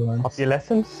 Opulence.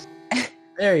 Opulescence?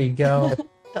 There you go.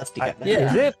 Dusty got that. Yeah.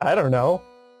 Is it? I don't know.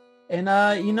 And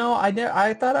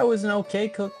I thought I was an okay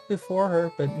cook before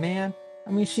her, but man,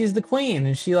 I mean, she's the queen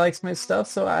and she likes my stuff,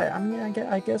 so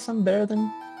I guess I'm better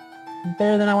than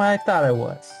what I thought I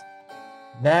was.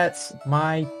 That's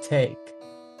my take.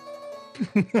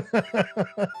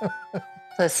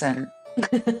 Listen,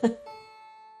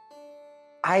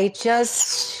 I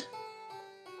just,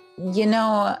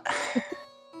 I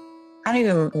don't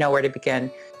even know where to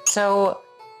begin. So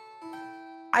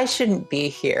I shouldn't be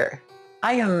here.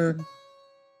 I am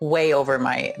way over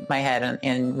my head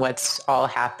in what's all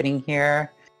happening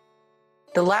here.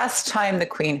 The last time the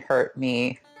queen hurt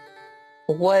me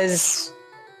was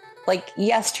like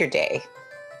yesterday.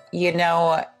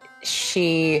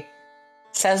 She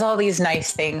says all these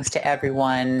nice things to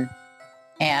everyone,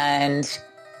 and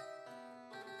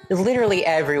literally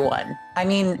everyone. I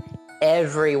mean,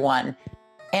 everyone.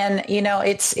 And,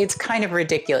 it's kind of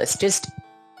ridiculous. Just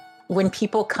when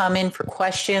people come in for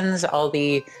questions, all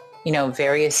the,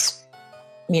 various,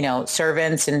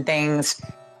 servants and things,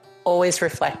 always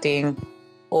reflecting,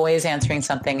 always answering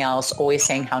something else, always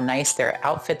saying how nice their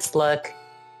outfits look.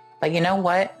 But you know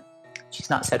what? She's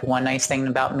not said one nice thing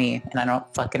about me, and I don't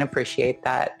fucking appreciate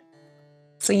that.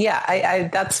 So yeah, I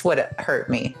that's what hurt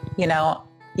me.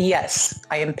 Yes,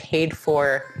 I am paid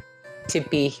for to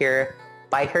be here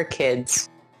by her kids,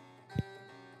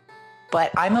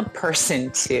 but I'm a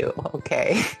person too,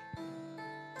 okay?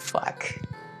 Fuck.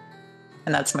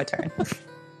 And that's my turn.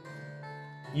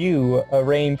 You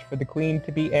arranged for the queen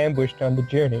to be ambushed on the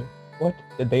journey. What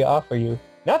did they offer you?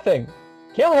 Nothing.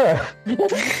 Kill her.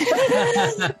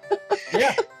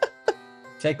 Yeah.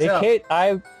 Checks They out. can't,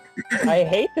 I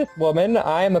hate this woman.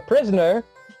 I'm a prisoner.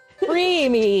 Free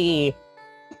me.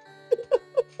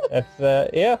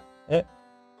 That's yeah.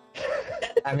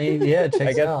 I mean, yeah, checks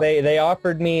I guess out. they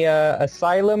offered me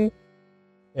asylum.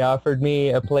 They offered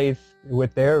me a place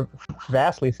with their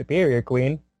vastly superior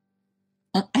queen,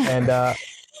 and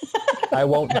I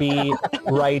won't be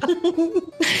right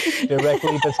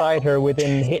directly beside her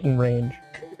within hitting range.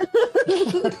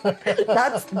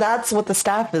 That's what the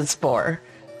staff is for.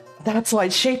 That's why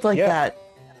it's shaped like Yeah. that.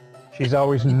 She's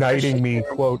always knighting me,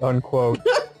 quote unquote.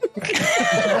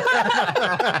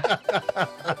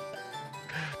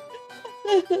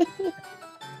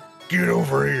 Get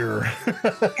over here.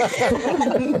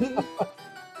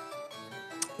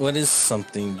 What is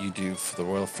something you do for the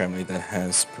royal family that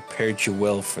has prepared you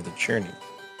well for the journey?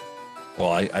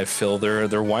 Well, I fill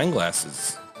their wine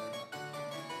glasses.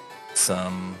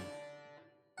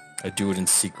 I do it in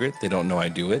secret. They don't know I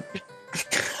do it.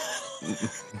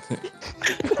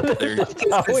 They're-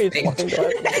 Always wine glasses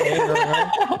laying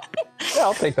around. Yeah,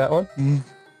 I'll take that one.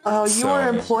 Oh, you So- are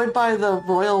employed by the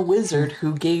royal wizard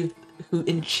who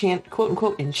quote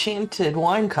unquote enchanted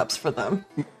wine cups for them.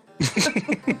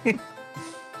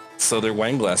 So their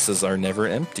wine glasses are never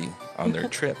empty on their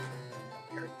trip.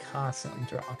 You're constantly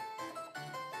draw.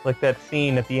 Like that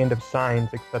scene at the end of Signs,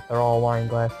 except they're all wine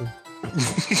glasses.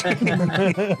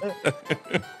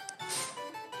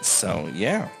 So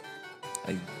yeah,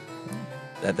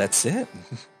 that's it.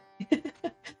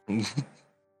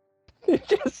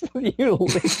 Just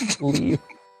you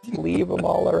leave them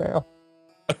all around.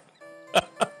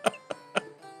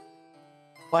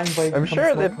 Wineboy I'm becomes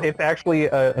sure more that it's actually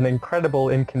an incredible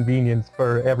inconvenience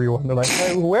for everyone. They're like,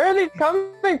 "Hey, where are these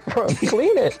coming from?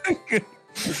 Clean it."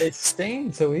 They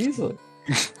stain so easily.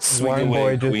 Swing Wine away,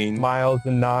 Boy just queen. smiles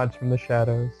and nods from the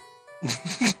shadows.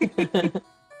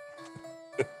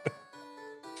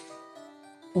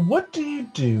 What do you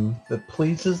do that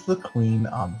pleases the queen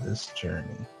on this journey?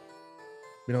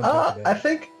 We don't talk about I it.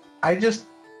 think I just,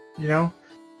 I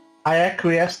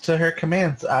acquiesce to her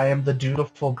commands. I am the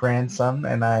dutiful grandson,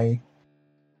 and I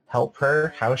help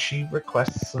her how she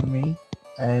requests of me.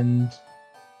 And,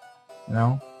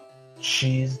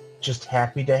 she's just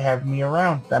happy to have me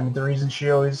around. I mean, the reason she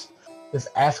always is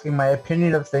asking my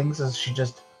opinion of things is she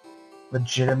just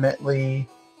legitimately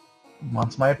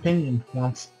wants my opinion.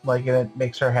 It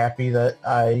makes her happy that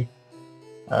I,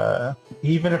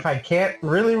 even if I can't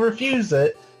really refuse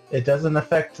it, it doesn't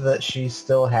affect that she's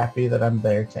still happy that I'm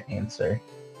there to answer.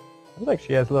 Looks like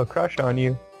she has a little crush on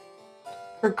you.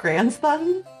 Her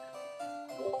grandson?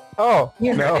 Oh,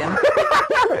 You're no. him.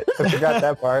 I forgot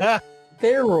that part.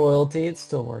 They're royalty. It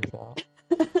still works out.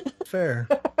 Fair.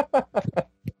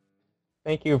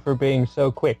 Thank you for being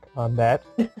so quick on that.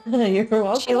 You're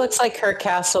welcome. She looks like her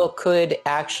castle could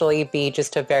actually be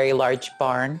just a very large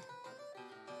barn.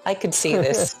 I could see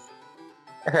this.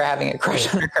 Her having a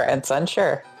crush on her grandson,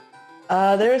 sure.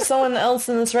 There is someone else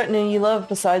in this retinue you love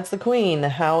besides the queen.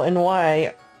 How and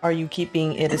why are you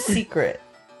keeping it a secret?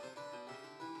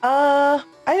 I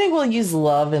think we'll use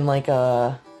love in like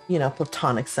a,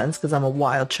 platonic sense because I'm a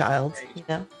wild child,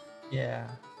 Yeah.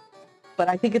 But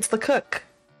I think it's the cook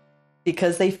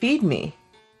because they feed me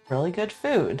really good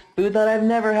food. Food that I've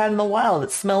never had in the wild.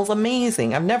 It smells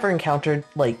amazing. I've never encountered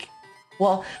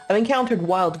I've encountered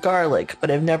wild garlic,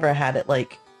 but I've never had it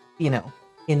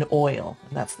in oil.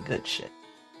 And that's the good shit.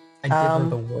 I give her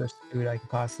the worst food I could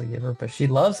possibly give her, but she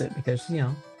loves it because,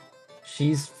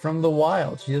 she's from the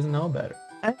wild. She doesn't know better.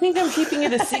 I think I'm keeping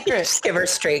it a secret. Just give her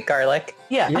straight garlic.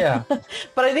 Yeah. Yeah.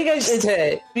 But I think Just it's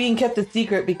to- being kept a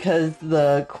secret because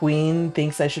the queen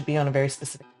thinks I should be on a very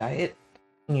specific diet.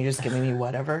 And you're just giving me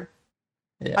whatever.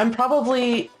 Yeah. I'm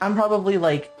probably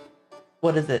like,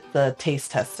 what is it? The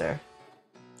taste tester.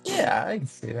 Yeah, I can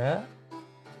see that.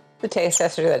 The taste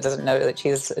tester that doesn't know that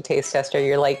she's a taste tester.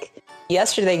 You're like,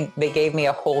 yesterday they gave me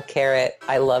a whole carrot.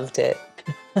 I loved it.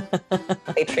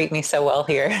 They treat me so well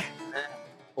here.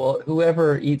 Well,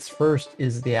 whoever eats first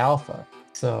is the alpha.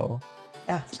 So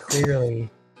Yeah. clearly,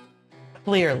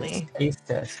 Clearly. taste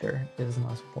tester is the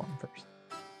most important person.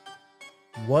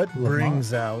 What Lamar.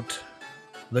 brings out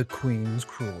the queen's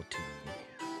cruelty?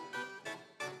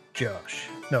 Josh.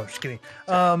 No, just kidding.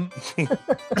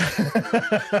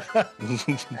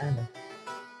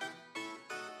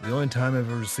 The only time I've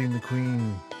ever seen the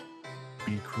queen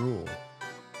be cruel,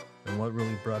 and what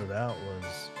really brought it out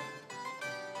was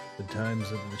the times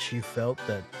that she felt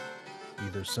that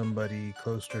either somebody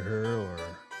close to her or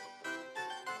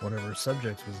one of her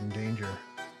subjects was in danger.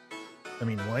 I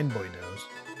mean, Wineboy knows.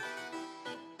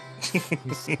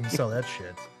 He saw that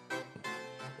shit.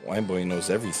 Wineboy knows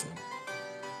everything.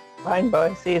 Wine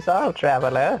Boy sees all,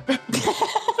 traveler.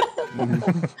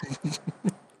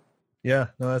 Yeah,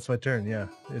 no, that's my turn. Yeah,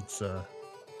 it's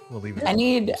we'll leave it. I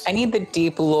need the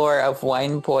deep lore of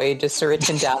Wineboy just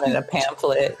written down in a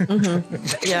pamphlet.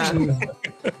 Mm-hmm. Yeah.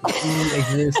 He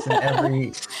exists in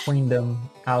every queendom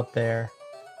out there.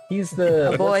 He's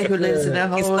the A boy who lives in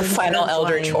a He's hole. the final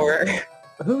eldritch horror.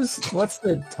 what's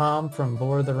the Tom from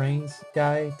Lord of the Rings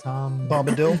guy? Tom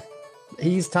Bombadil.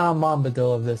 He's Tom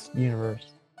Bombadil of this universe.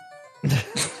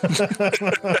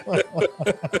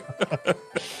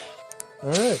 All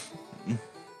right.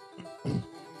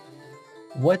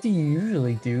 What do you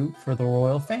usually do for the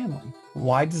royal family?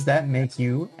 Why does that make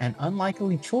you an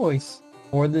unlikely choice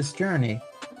for this journey?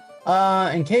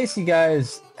 In case you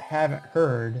guys haven't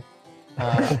heard,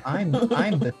 I'm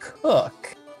the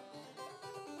cook.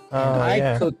 And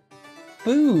I cook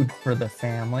food for the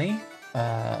family,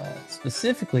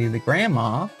 specifically the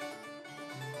grandma.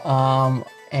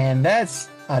 And that's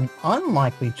an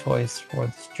unlikely choice for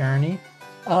this journey.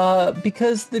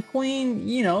 Because the queen,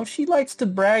 she likes to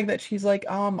brag that she's like,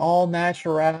 oh, I'm all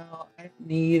natural. I don't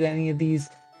need any of these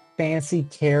fancy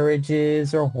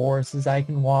carriages or horses. I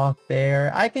can walk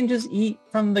there. I can just eat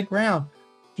from the ground.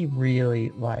 She really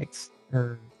likes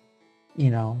her,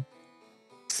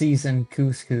 seasoned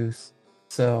couscous.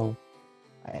 So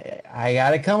I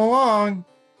gotta come along,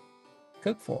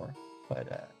 cook for her.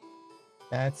 But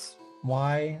that's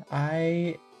why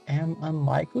I am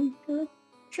unlikely for the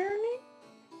journey.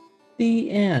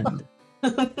 The end.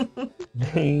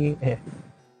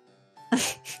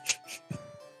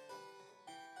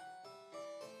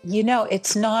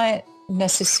 It's not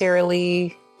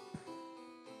necessarily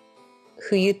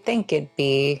who you think it'd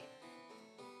be.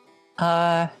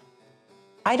 I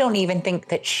don't even think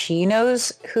that she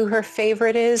knows who her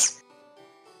favorite is,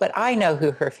 but I know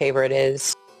who her favorite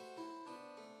is.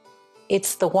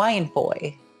 It's the wine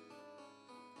boy.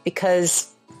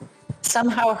 Because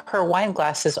somehow her wine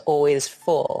glass is always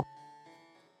full.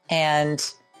 And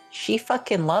she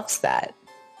fucking loves that.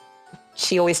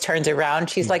 She always turns around.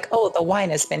 She's like, oh, the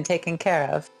wine has been taken care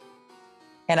of.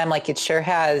 And I'm like, it sure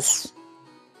has,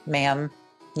 ma'am.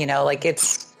 You know, like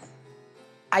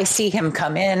I see him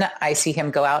come in. I see him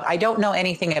go out. I don't know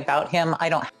anything about him. I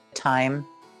don't have time.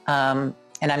 And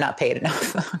I'm not paid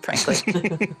enough,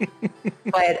 frankly.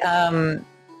 But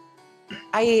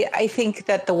I think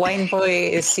that the wine boy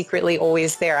is secretly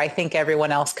always there. I think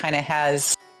everyone else kind of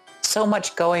has so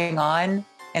much going on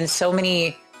and so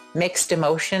many mixed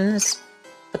emotions,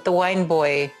 but the wine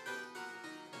boy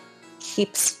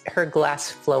keeps her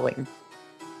glass flowing.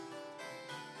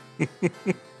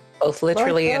 Both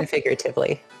literally and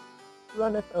figuratively.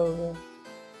 Run it over.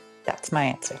 That's my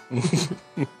answer.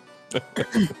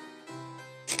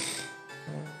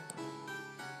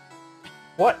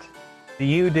 What do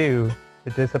you do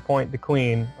to disappoint the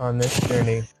queen on this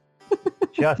journey?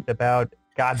 Just about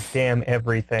goddamn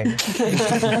everything.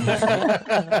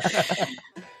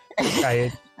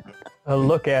 I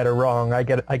look at her wrong. I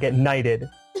get knighted.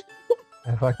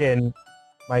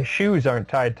 My shoes aren't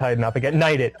tied tight enough. I get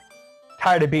knighted.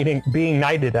 Tired of being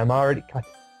knighted. I'm already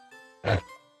cut.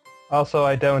 Also,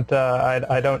 I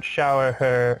don't shower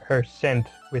her scent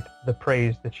with the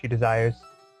praise that she desires.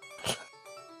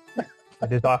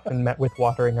 It is often met with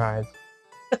watering eyes.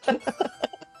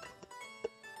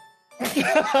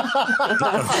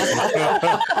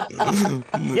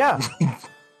 Yeah.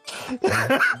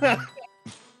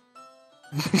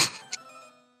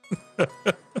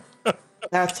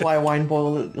 That's why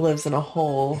Wineboy lives in a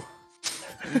hole.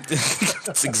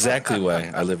 That's exactly why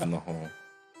I live in the hole.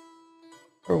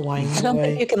 For Wineboy. I don't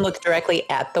think you can look directly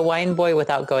at the wine boy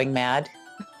without going mad.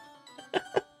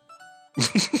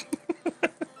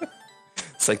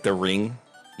 It's like The Ring.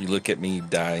 You look at me, you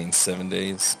die in 7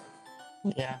 days.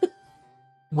 Yeah.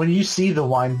 When you see the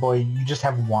wine boy, you just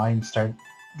have wine start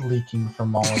leaking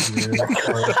from all of your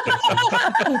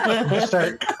orifices. You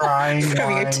start crying. From your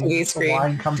Wine. TV screen.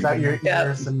 Wine comes out your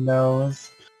ears and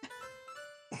nose.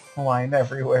 Wine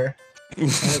everywhere.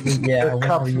 Yeah.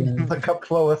 The cup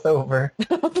floweth over.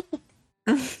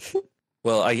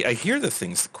 Well, I hear the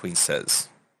things the queen says.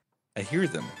 I hear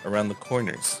them around the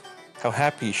corners. How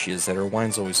happy she is that her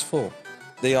wine's always full.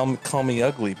 They all call me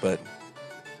ugly, but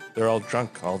they're all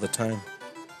drunk all the time.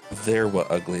 They're what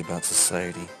ugly about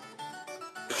society.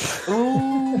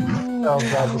 Oh,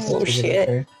 God, this is Oh,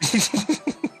 shit.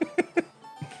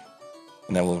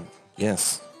 And I will,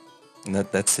 yes. And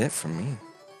that's it for me.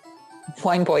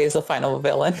 Wine boy is the final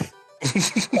villain.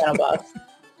 Final boss.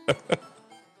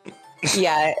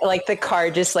 Yeah, like the car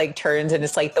just like turns and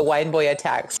it's like the wine boy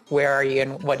attacks. Where are you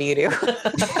and what do you do?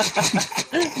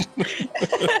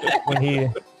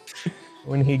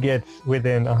 When he gets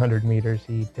within 100 meters,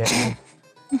 he dead.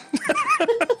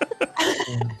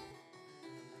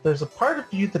 There's a part of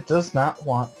you that does not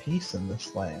want peace in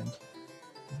this land.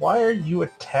 Why are you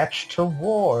attached to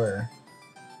war?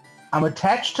 I'm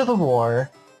attached to the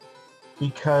war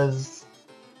because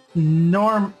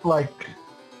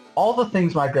all the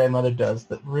things my grandmother does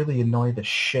that really annoy the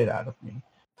shit out of me,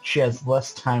 she has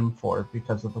less time for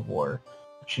because of the war.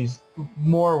 She's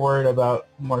more worried about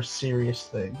more serious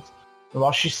things. And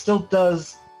while she still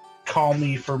does call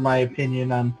me for my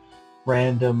opinion on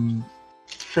random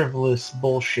frivolous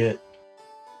bullshit,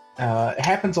 it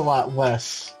happens a lot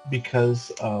less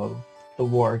because of the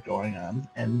war going on.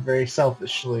 And very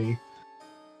selfishly,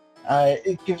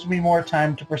 it gives me more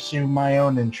time to pursue my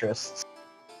own interests.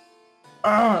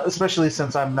 Especially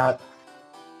since I'm not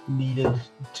needed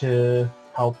to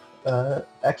help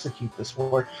execute this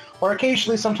war. Or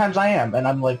occasionally, sometimes I am, and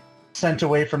I'm like sent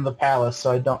away from the palace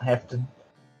so I don't have to,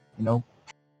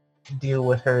 deal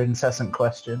with her incessant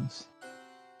questions.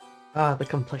 Ah, the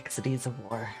complexities of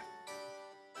war.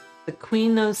 The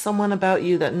queen knows someone about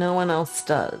you that no one else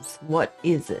does. What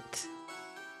is it?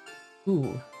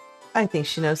 Ooh, I think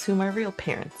she knows who my real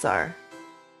parents are.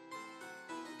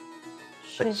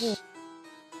 But she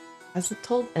hasn't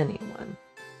told anyone.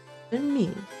 Even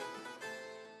me.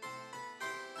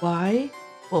 Why?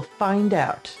 We'll find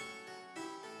out.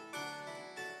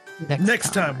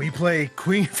 Next time we play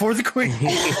Queen for the Queen.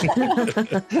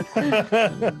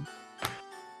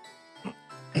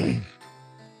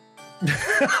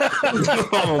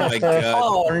 Oh my god.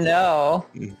 Oh no.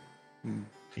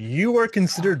 You are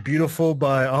considered beautiful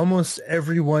by almost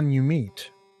everyone you meet.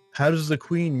 How does the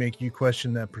queen make you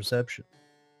question that perception?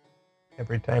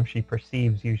 Every time she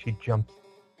perceives you, she jumps.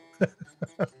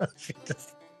 She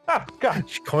just- Oh, God.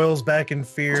 She coils back in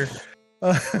fear.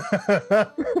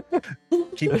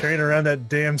 Keep carrying around that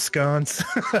damn sconce.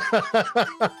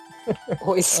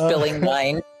 Always spilling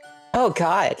wine. Oh,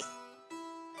 God.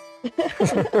 He's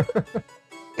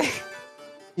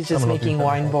just I'm gonna making do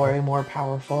something Wineboy more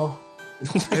powerful.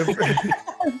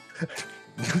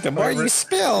 The more you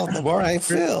spill, the more I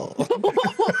fill.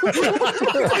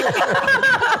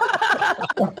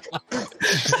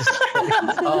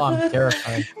 Oh, I'm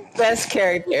terrified. Best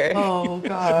character. Oh,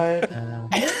 God.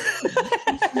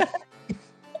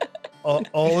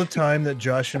 all the time that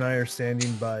Josh and I are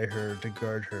standing by her to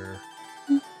guard her,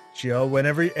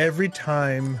 every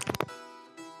time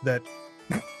that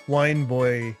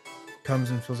Wineboy comes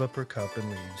and fills up her cup and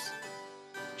leaves,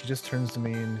 she just turns to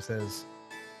me and says,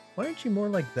 "Why aren't you more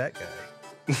like that guy?"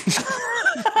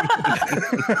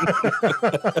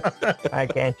 Why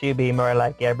can't you be more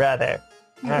like your brother?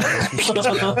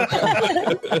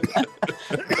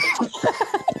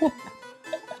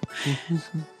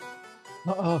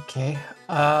 Okay.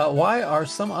 Why are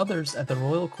some others at the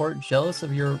royal court jealous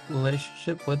of your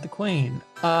relationship with the queen?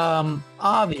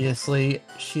 Obviously,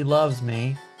 she loves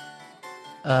me.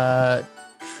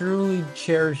 Truly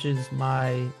cherishes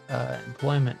my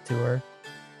employment to her.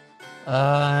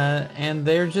 And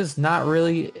they're just not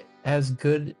really as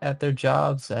good at their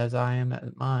jobs as I am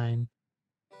at mine.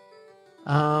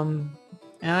 And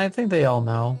I think they all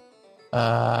know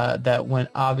that when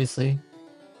obviously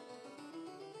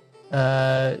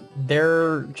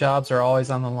their jobs are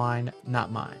always on the line,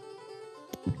 not mine.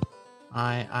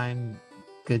 I'm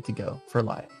good to go for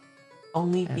life.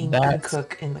 Only And being the that's-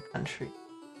 cook in the country.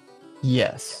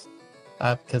 Yes,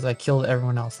 because I killed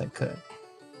everyone else that could.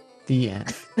 The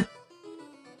end.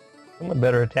 Someone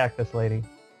better attack this lady.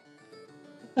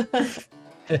 What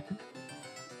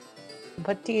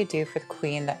do you do for the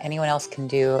queen that anyone else can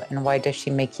do, and why does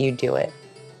she make you do it?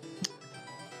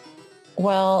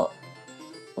 Well,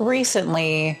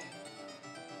 recently,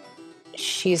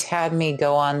 she's had me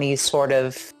go on these sort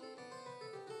of,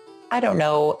 I don't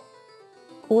know,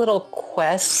 little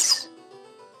quests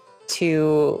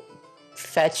to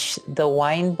fetch the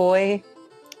wine boy.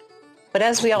 But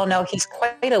as we all know, he's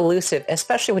quite elusive,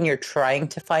 especially when you're trying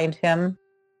to find him.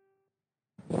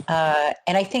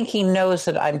 And I think he knows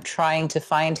that I'm trying to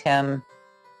find him,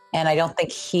 and I don't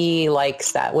think he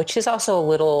likes that, which is also a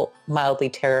little mildly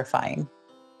terrifying.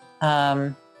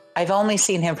 I've only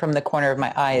seen him from the corner of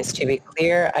my eyes, to be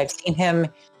clear. I've seen him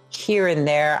here and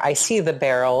there. I see the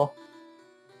barrel.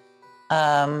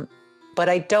 But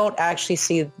I don't actually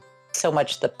see so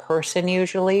much the person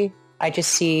usually. I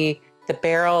just see the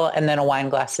barrel and then a wine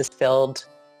glass is filled.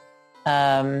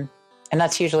 And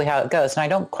that's usually how it goes. And I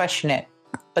don't question it.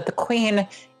 But the queen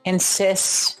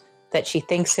insists that she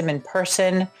thinks him in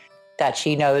person, that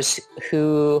she knows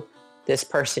who this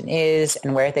person is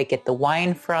and where they get the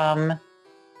wine from.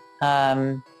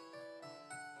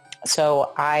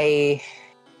 So I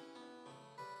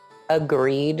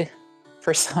agreed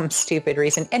for some stupid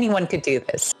reason. Anyone could do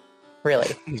this,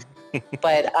 really.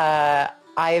 But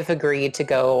I've agreed to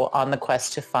go on the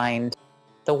quest to find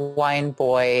the wine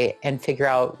boy and figure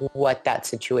out what that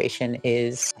situation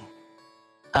is.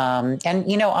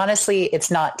 And, you know, honestly, it's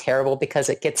not terrible because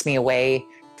it gets me away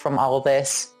from all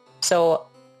this. So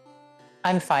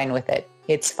I'm fine with it.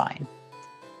 It's fine.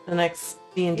 The next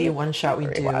D&D one-shot we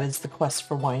do is the quest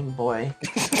for Wine Boy.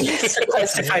 It's a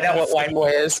quest to find out what wine boy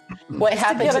is. What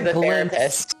happened Get to a the glimpse,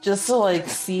 therapist? just to like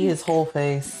see his whole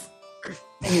face.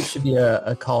 I think it should be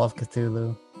a Call of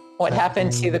Cthulhu. What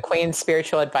happened to the queen's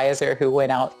spiritual advisor who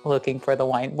went out looking for the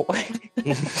wine boy?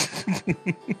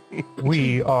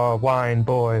 We are wine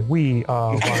boy. We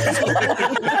are wine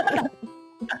boy.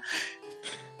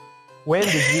 When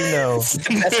did you know?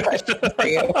 That's question for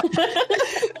you.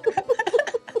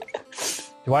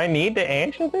 Do I need to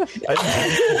answer this? I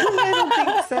don't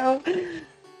think so.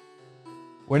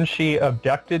 When she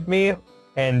abducted me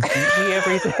and beat me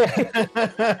every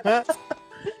day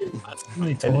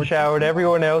and showered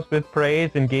everyone else with praise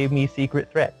and gave me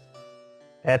secret threats.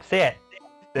 That's it.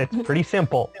 It's pretty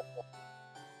simple.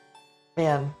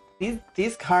 Man,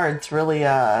 these cards really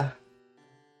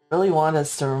want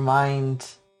us to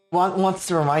wants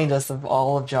to remind us of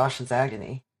all of Josh's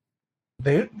agony.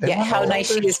 They Yeah, how want nice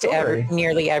their she is to story.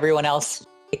 nearly everyone else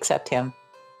except him.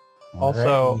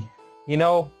 Also, Alrighty. you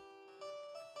know,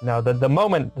 no, the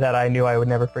moment that I knew I would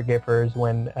never forgive her is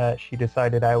when she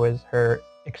decided I was her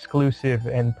exclusive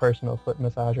and personal foot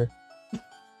massager.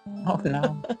 Oh,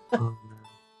 no.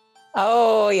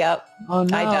 Oh, yep. Oh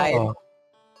no! I died.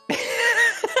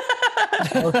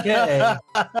 Okay.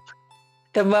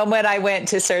 The moment I went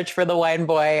to search for the wine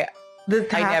boy, no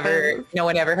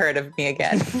one ever heard of me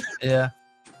again. Yeah.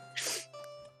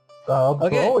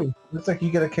 Okay. Bowie, looks like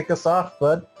you gotta kick us off,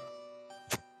 bud.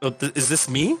 Oh, is this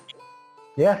me?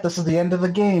 Yeah, this is the end of the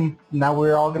game. Now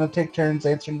we're all gonna take turns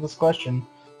answering this question.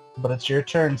 But it's your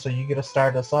turn, so you gotta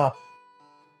start us off.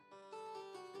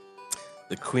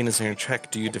 The queen is on your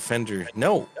track. Do you defend her?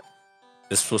 No.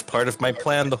 This was part of my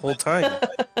plan the whole time.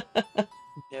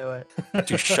 Do it.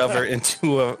 To shove her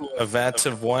into a vat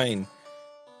of wine.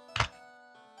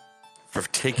 For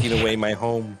taking away my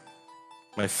home,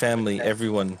 my family,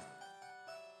 everyone.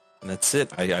 And that's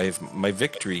it. I have my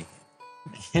victory.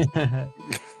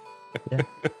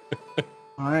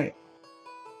 Alright.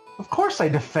 Of course I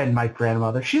defend my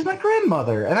grandmother. She's my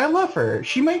grandmother, and I love her.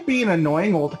 She might be an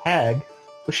annoying old hag,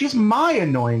 but she's my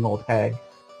annoying old hag.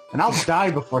 And I'll die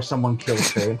before someone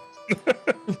kills her.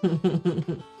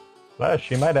 Well,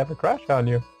 she might have a crush on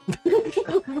you.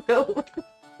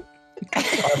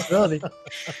 Possibility.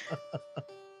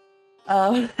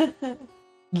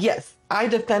 Yes, I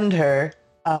defend her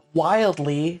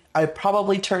wildly. I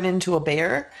probably turn into a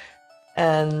bear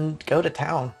and go to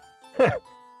town.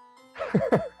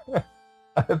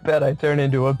 I bet I turn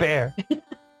into a bear.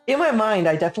 In my mind,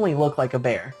 I definitely look like a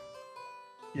bear.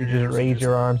 You just raise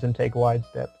your arms and take wide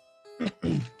steps.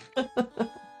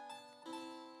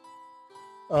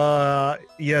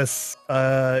 Yes,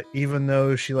 even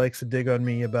though she likes to dig on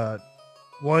me about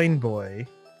Wineboy,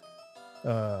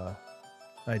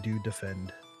 I do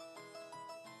defend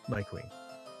my queen.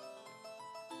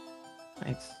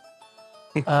 Nice.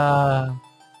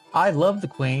 I love the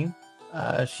queen.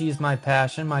 She's my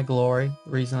passion, my glory,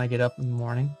 the reason I get up in the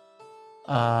morning.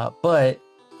 But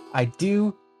I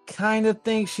do kind of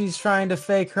think she's trying to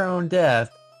fake her own death.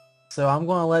 So I'm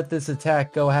going to let this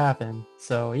attack happen.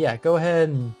 So yeah, go ahead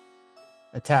and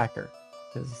attack her.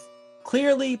 Because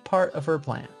clearly part of her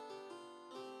plan.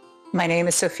 My name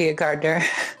is Sophia Gardner.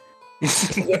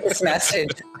 Get this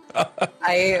message.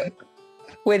 I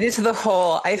went into the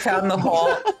hole. I found the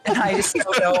hole, and I just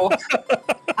don't know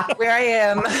where I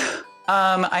am.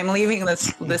 I'm leaving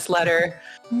this letter.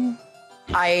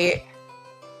 I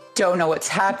don't know what's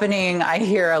happening. I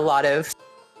hear a lot of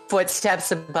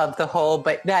footsteps above the hole,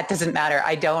 but that doesn't matter.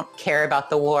 I don't care about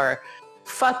the war.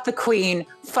 Fuck the queen.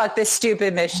 Fuck this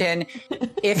stupid mission.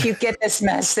 If you get this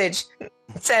message,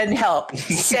 send help.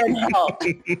 Send help.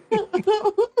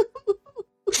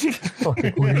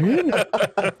 Fucking queen.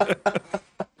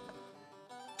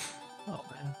 Oh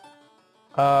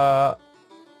man.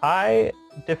 I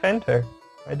defend her.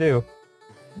 I do.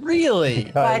 Really?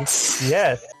 Because,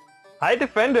 yes. I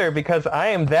defend her because I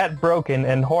am that broken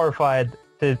and horrified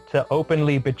to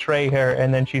openly betray her,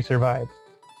 and then she survives.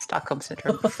 Stockholm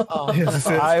Syndrome. Oh,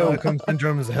 Stockholm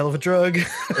Syndrome is a hell of a drug.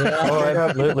 Oh,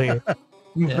 absolutely.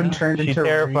 You've been turned She into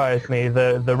terrifies me.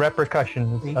 The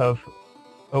repercussions of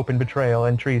open betrayal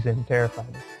and treason terrify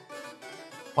me.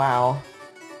 Wow.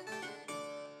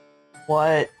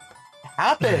 What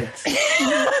happened?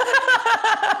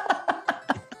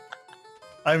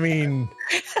 I mean,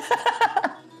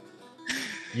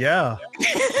 yeah,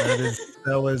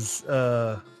 that was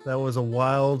a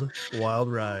wild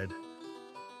ride.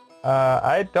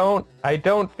 I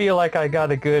don't feel like I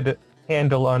got a good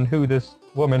handle on who this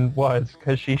woman was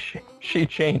because she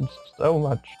changed so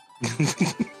much.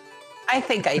 I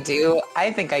think I do.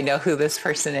 I think I know who this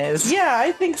person is. Yeah,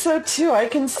 I think so too. I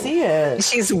can see it.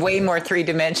 She's way more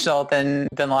three-dimensional than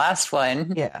the last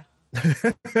one. Yeah.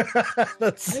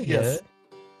 Yes.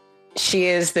 She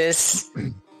is this,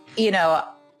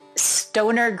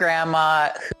 stoner grandma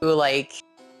who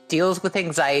deals with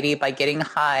anxiety by getting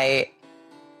high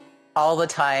all the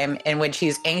time. And when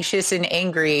she's anxious and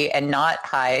angry and not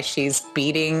high, she's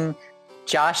beating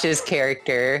Josh's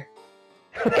character.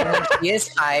 And when she is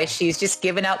high, she's just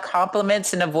giving out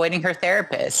compliments and avoiding her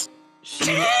therapist.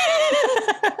 She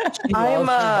loves her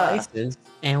vices,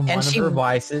 and one of her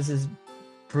vices is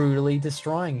brutally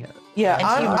destroying it. Yeah,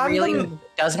 And she really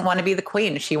doesn't want to be the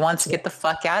queen. She wants to get the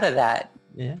fuck out of that.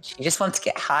 Yeah. She just wants to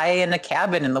get high in a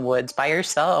cabin in the woods by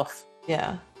herself.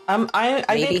 Yeah. I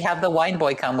Maybe have the wine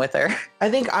boy come with her. I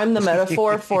think I'm the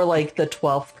metaphor for the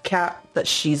 12th cat that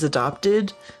she's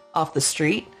adopted off the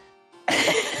street.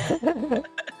 She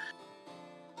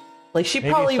Maybe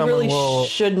probably really will...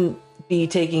 shouldn't be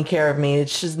taking care of me. It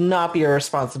should not be her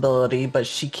responsibility, but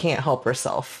she can't help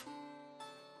herself.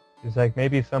 It's like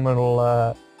maybe someone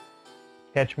will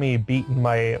catch me beating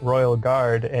my royal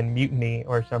guard and mutiny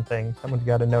or something. Someone's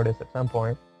got to notice at some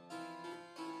point.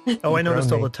 Oh, I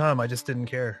noticed all the time. I just didn't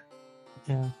care.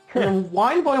 Yeah. And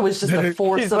Wineboy was just a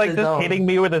force She's of like his just own. hitting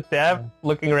me with a staff,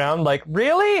 looking around like,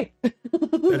 really?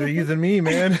 Better you than me,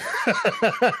 man.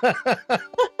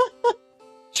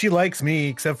 She likes me,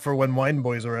 except for when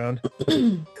Wineboy's around.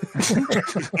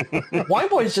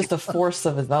 Wineboy is just a force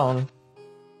of his own.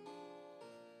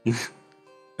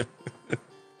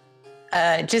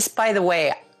 Just by the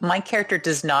way, my character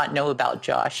does not know about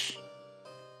Josh.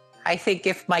 I think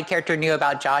if my character knew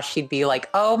about Josh, he'd be like,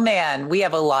 oh man, we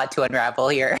have a lot to unravel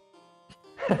here.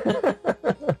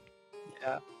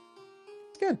 Yeah.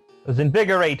 It was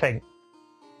invigorating.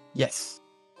 Yes.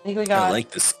 I think we got. I like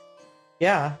this.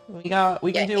 Yeah, we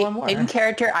can do one more. In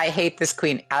character, I hate this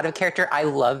queen. Out of character, I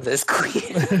love this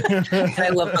queen. And I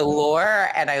love the lore,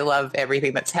 and I love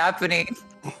everything that's happening.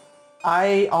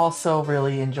 I also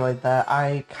really enjoyed that.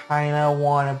 I kind of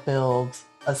want to build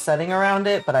a setting around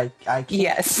it, but I can't.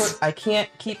 Yes. I can't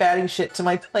keep adding shit to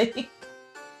my plate.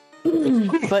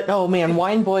 But oh man,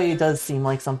 Wineboy does seem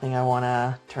like something I want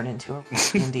to turn into a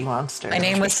indie monster. My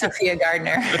name was Sophia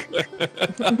Gardner.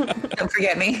 Don't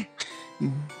forget me.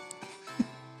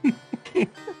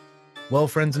 Well,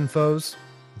 friends and foes,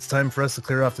 it's time for us to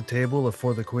clear off the table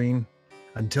for the Queen.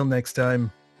 Until next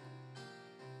time,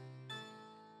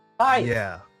 Bye.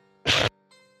 yeah.